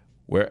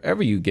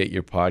wherever you get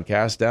your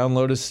podcast.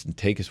 Download us and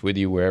take us with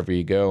you wherever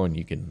you go, and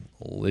you can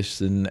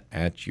listen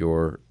at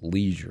your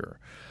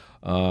leisure.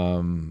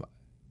 For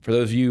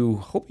those of you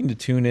hoping to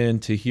tune in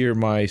to hear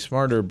my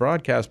smarter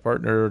broadcast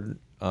partner,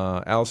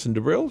 Allison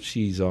DeBrill,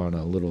 she's on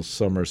a little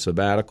summer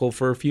sabbatical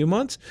for a few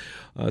months.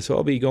 So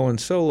I'll be going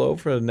solo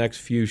for the next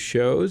few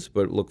shows,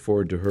 but look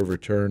forward to her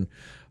return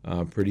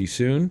pretty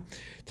soon.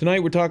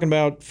 Tonight we're talking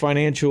about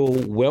financial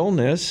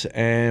wellness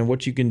and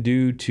what you can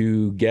do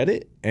to get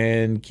it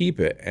and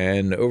keep it.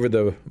 And over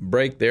the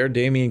break there,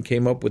 Damien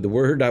came up with the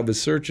word I was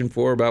searching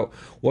for about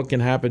what can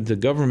happen to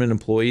government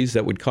employees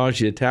that would cause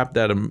you to tap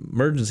that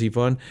emergency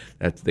fund,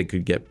 that they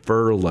could get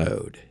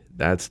furloughed.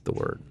 That's the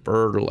word,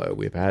 furlough.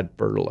 We've had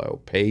furlough.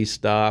 Pay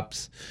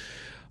stops,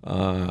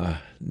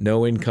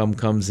 no income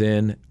comes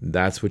in.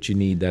 That's what you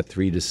need that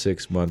 3 to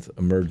 6 month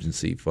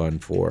emergency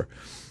fund for,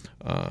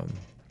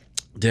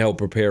 to help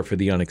prepare for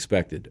the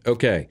unexpected.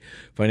 Okay,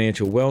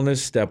 financial wellness.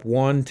 Step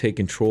 1, take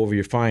control of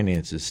your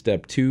finances.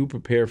 Step 2,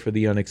 prepare for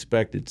the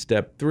unexpected.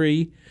 Step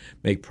 3,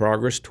 make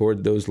progress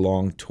toward those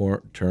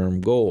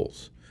long-term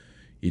goals.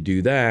 You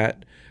do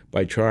that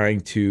by trying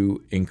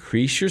to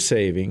increase your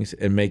savings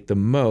and make the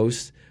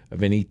most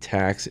of any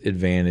tax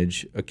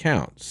advantage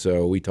account.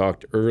 So we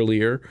talked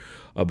earlier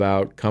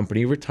about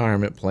company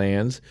retirement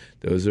plans.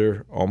 Those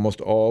are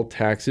almost all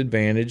tax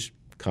advantage.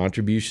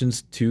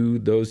 Contributions to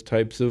those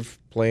types of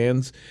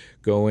plans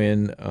go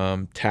in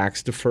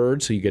tax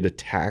deferred, so you get a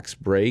tax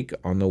break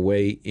on the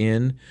way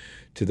in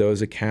to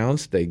those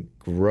accounts. They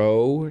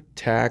grow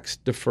tax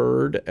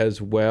deferred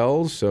as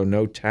well, so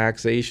no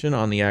taxation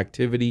on the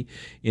activity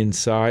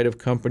inside of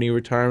company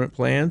retirement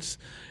plans.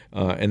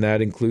 And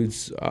that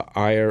includes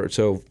IRA,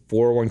 so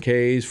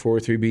 401ks,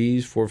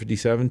 403bs,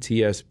 457,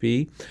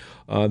 TSP.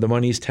 The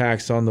money is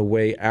taxed on the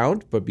way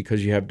out, but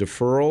because you have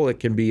deferral, it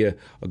can be a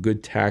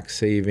good tax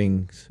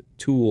savings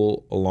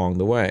tool along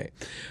the way.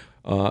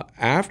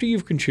 After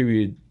you've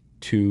contributed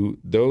to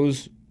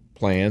those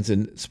plans,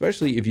 and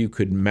especially if you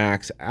could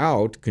max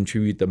out,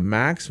 contribute the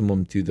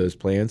maximum to those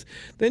plans,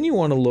 then you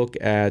want to look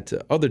at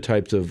other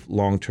types of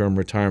long-term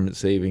retirement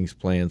savings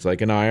plans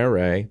like an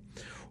IRA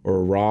or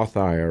a Roth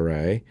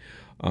IRA.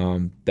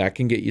 That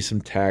can get you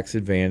some tax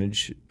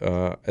advantage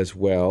as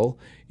well,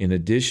 in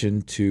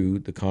addition to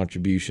the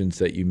contributions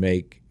that you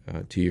make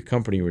to your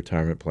company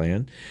retirement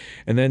plan.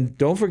 And then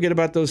don't forget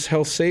about those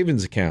health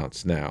savings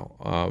accounts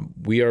now.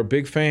 We are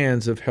big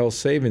fans of health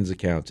savings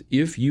accounts.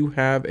 If you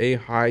have a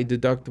high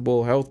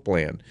deductible health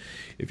plan,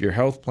 if your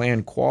health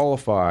plan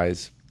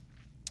qualifies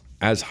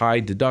as high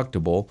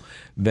deductible,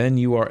 then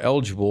you are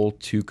eligible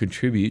to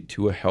contribute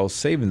to a health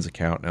savings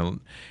account.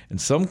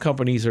 And some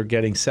companies are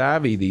getting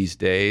savvy these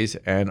days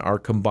and are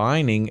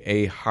combining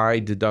a high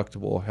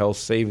deductible health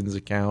savings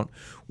account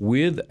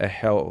with a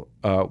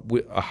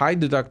high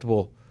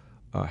deductible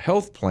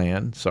health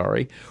plan,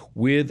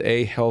 with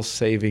a health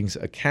savings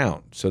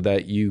account, so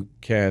that you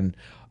can,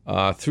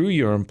 through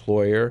your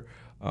employer,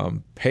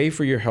 pay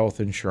for your health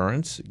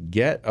insurance,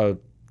 get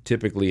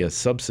typically a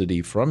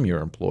subsidy from your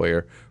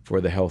employer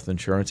for the health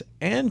insurance,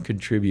 and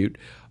contribute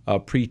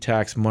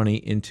pre-tax money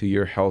into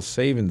your health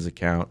savings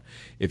account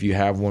if you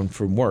have one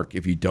from work.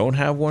 If you don't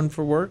have one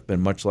for work,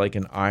 then much like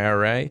an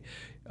IRA,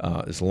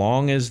 as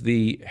long as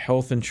the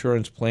health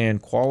insurance plan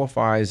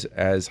qualifies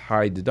as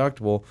high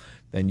deductible,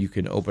 then you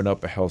can open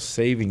up a health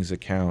savings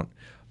account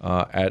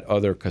at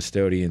other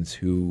custodians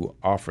who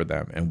offer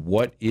them. And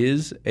what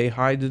is a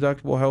high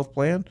deductible health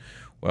plan?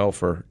 Well,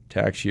 for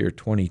tax year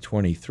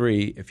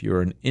 2023, if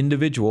you're an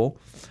individual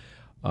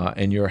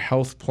and your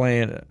health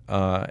plan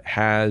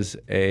has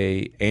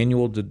an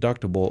annual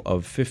deductible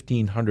of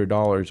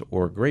 $1,500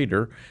 or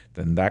greater,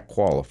 then that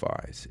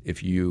qualifies.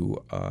 If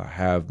you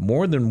have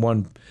more than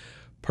one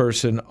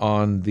person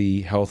on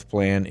the health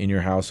plan in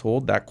your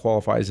household, that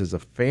qualifies as a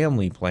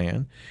family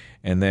plan.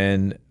 And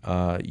then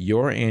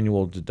your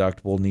annual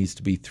deductible needs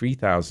to be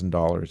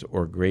 $3,000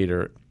 or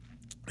greater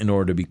in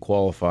order to be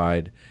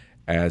qualified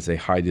as a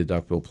high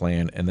deductible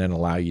plan, and then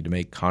allow you to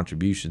make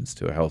contributions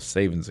to a health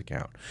savings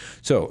account.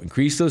 So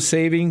increase those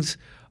savings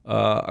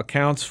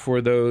accounts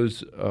for those,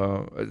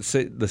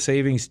 the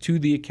savings to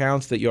the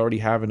accounts that you already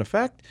have in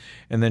effect,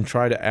 and then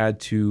try to add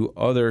to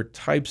other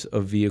types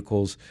of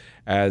vehicles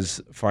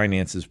as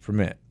finances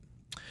permit.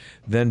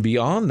 Then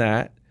beyond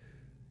that,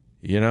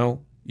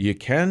 you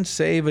can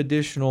save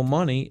additional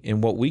money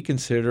in what we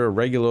consider a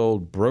regular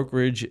old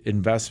brokerage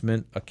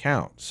investment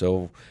account.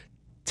 So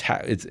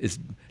it's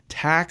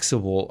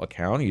taxable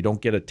account. You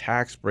don't get a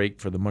tax break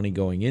for the money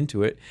going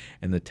into it,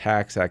 and the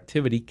tax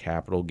activity,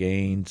 capital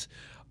gains,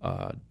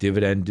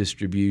 dividend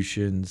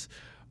distributions,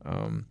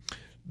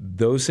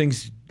 those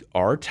things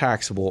are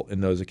taxable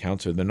in those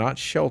accounts, or they're not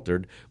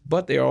sheltered,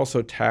 but they are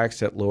also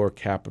taxed at lower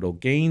capital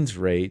gains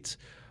rates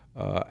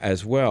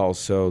as well.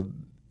 So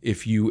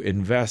if you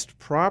invest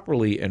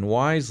properly and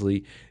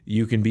wisely,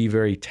 you can be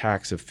very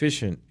tax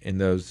efficient in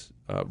those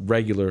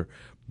regular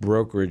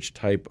brokerage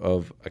type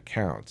of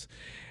accounts.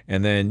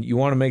 And then you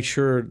want to make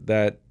sure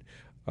that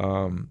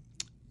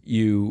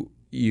you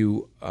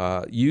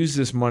use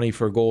this money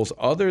for goals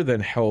other than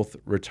health,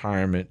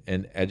 retirement,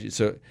 and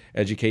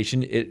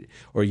education,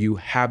 or you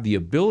have the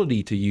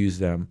ability to use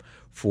them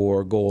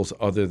for goals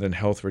other than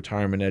health,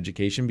 retirement,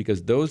 education,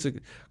 because those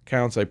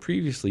accounts I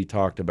previously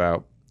talked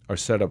about are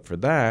set up for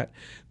that.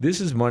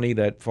 This is money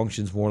that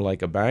functions more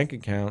like a bank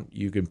account.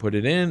 You can put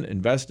it in,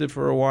 invest it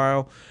for a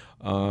while,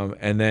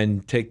 and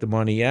then take the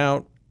money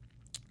out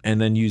and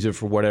then use it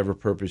for whatever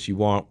purpose you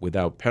want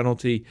without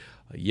penalty.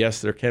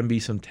 Yes, there can be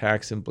some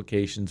tax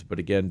implications, but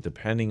again,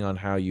 depending on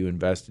how you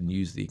invest and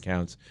use the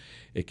accounts,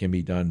 it can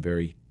be done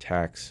very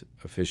tax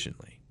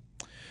efficiently.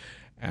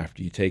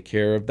 After you take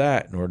care of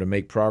that, in order to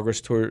make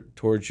progress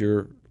towards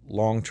your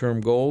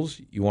long-term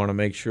goals, you want to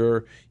make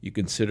sure you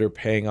consider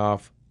paying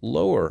off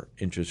lower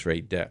interest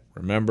rate debt.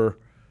 Remember,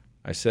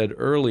 I said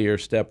earlier,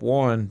 step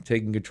one,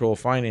 taking control of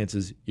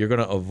finances, you're going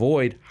to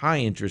avoid high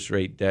interest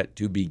rate debt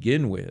to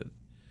begin with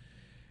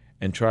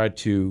and try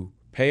to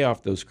pay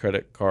off those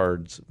credit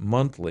cards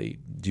monthly.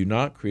 Do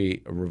not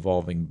create a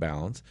revolving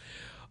balance.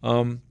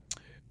 And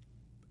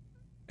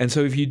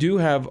so if you do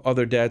have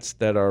other debts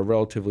that are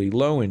relatively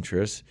low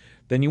interest,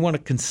 then you want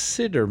to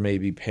consider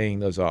maybe paying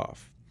those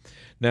off.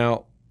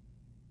 Now,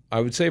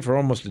 I would say for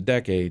almost a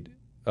decade,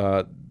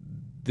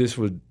 this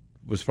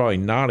was probably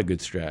not a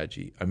good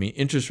strategy. I mean,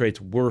 interest rates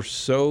were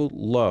so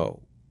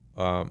low,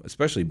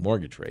 especially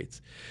mortgage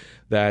rates,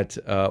 that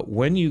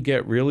when you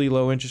get really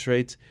low interest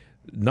rates,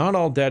 not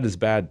all debt is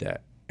bad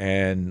debt.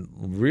 And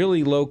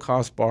really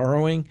low-cost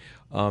borrowing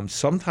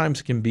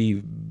sometimes can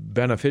be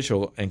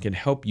beneficial and can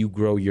help you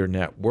grow your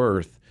net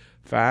worth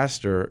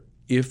faster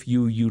if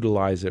you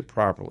utilize it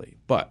properly.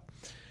 But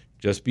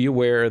just be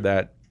aware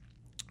that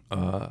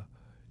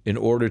in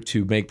order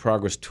to make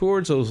progress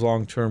towards those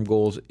long-term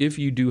goals, if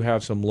you do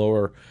have some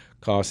lower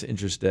cost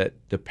interest debt,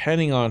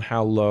 depending on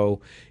how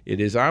low it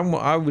is,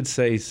 I would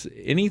say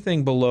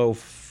anything below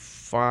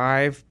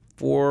 4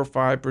 or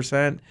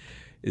 5%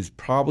 is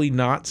probably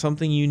not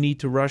something you need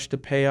to rush to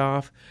pay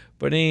off,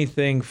 but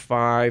anything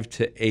 5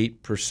 to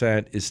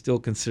 8% is still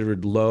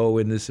considered low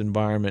in this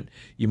environment.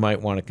 You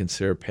might want to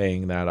consider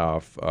paying that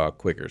off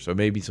quicker. So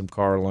maybe some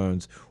car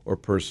loans or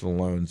personal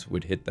loans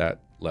would hit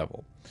that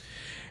level.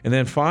 And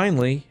then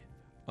finally,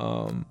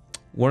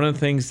 one of the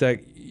things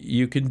that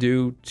you can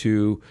do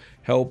to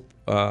help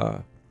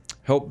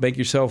make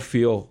yourself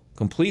feel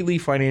completely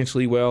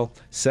financially well,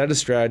 set a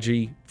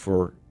strategy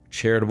for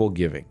charitable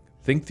giving.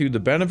 Think through the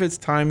benefits,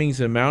 timings,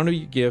 and amount of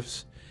your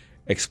gifts.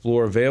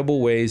 Explore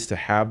available ways to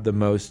have the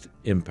most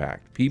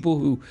impact. People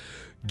who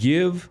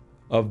give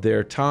of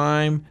their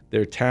time,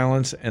 their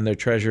talents, and their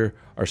treasure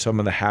are some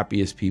of the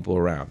happiest people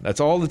around. That's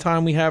all the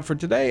time we have for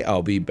today.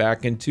 I'll be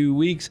back in 2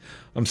 weeks.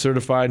 I'm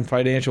certified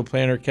financial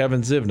planner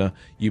Kevin Zivna.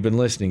 You've been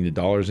listening to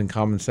Dollars and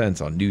Common Sense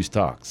on News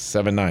Talk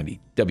 790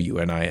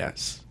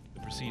 WNIS.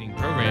 The preceding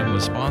program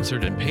was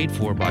sponsored and paid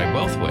for by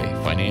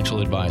Wealthway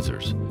Financial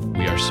Advisors.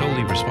 We are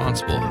solely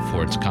responsible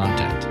for its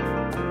content.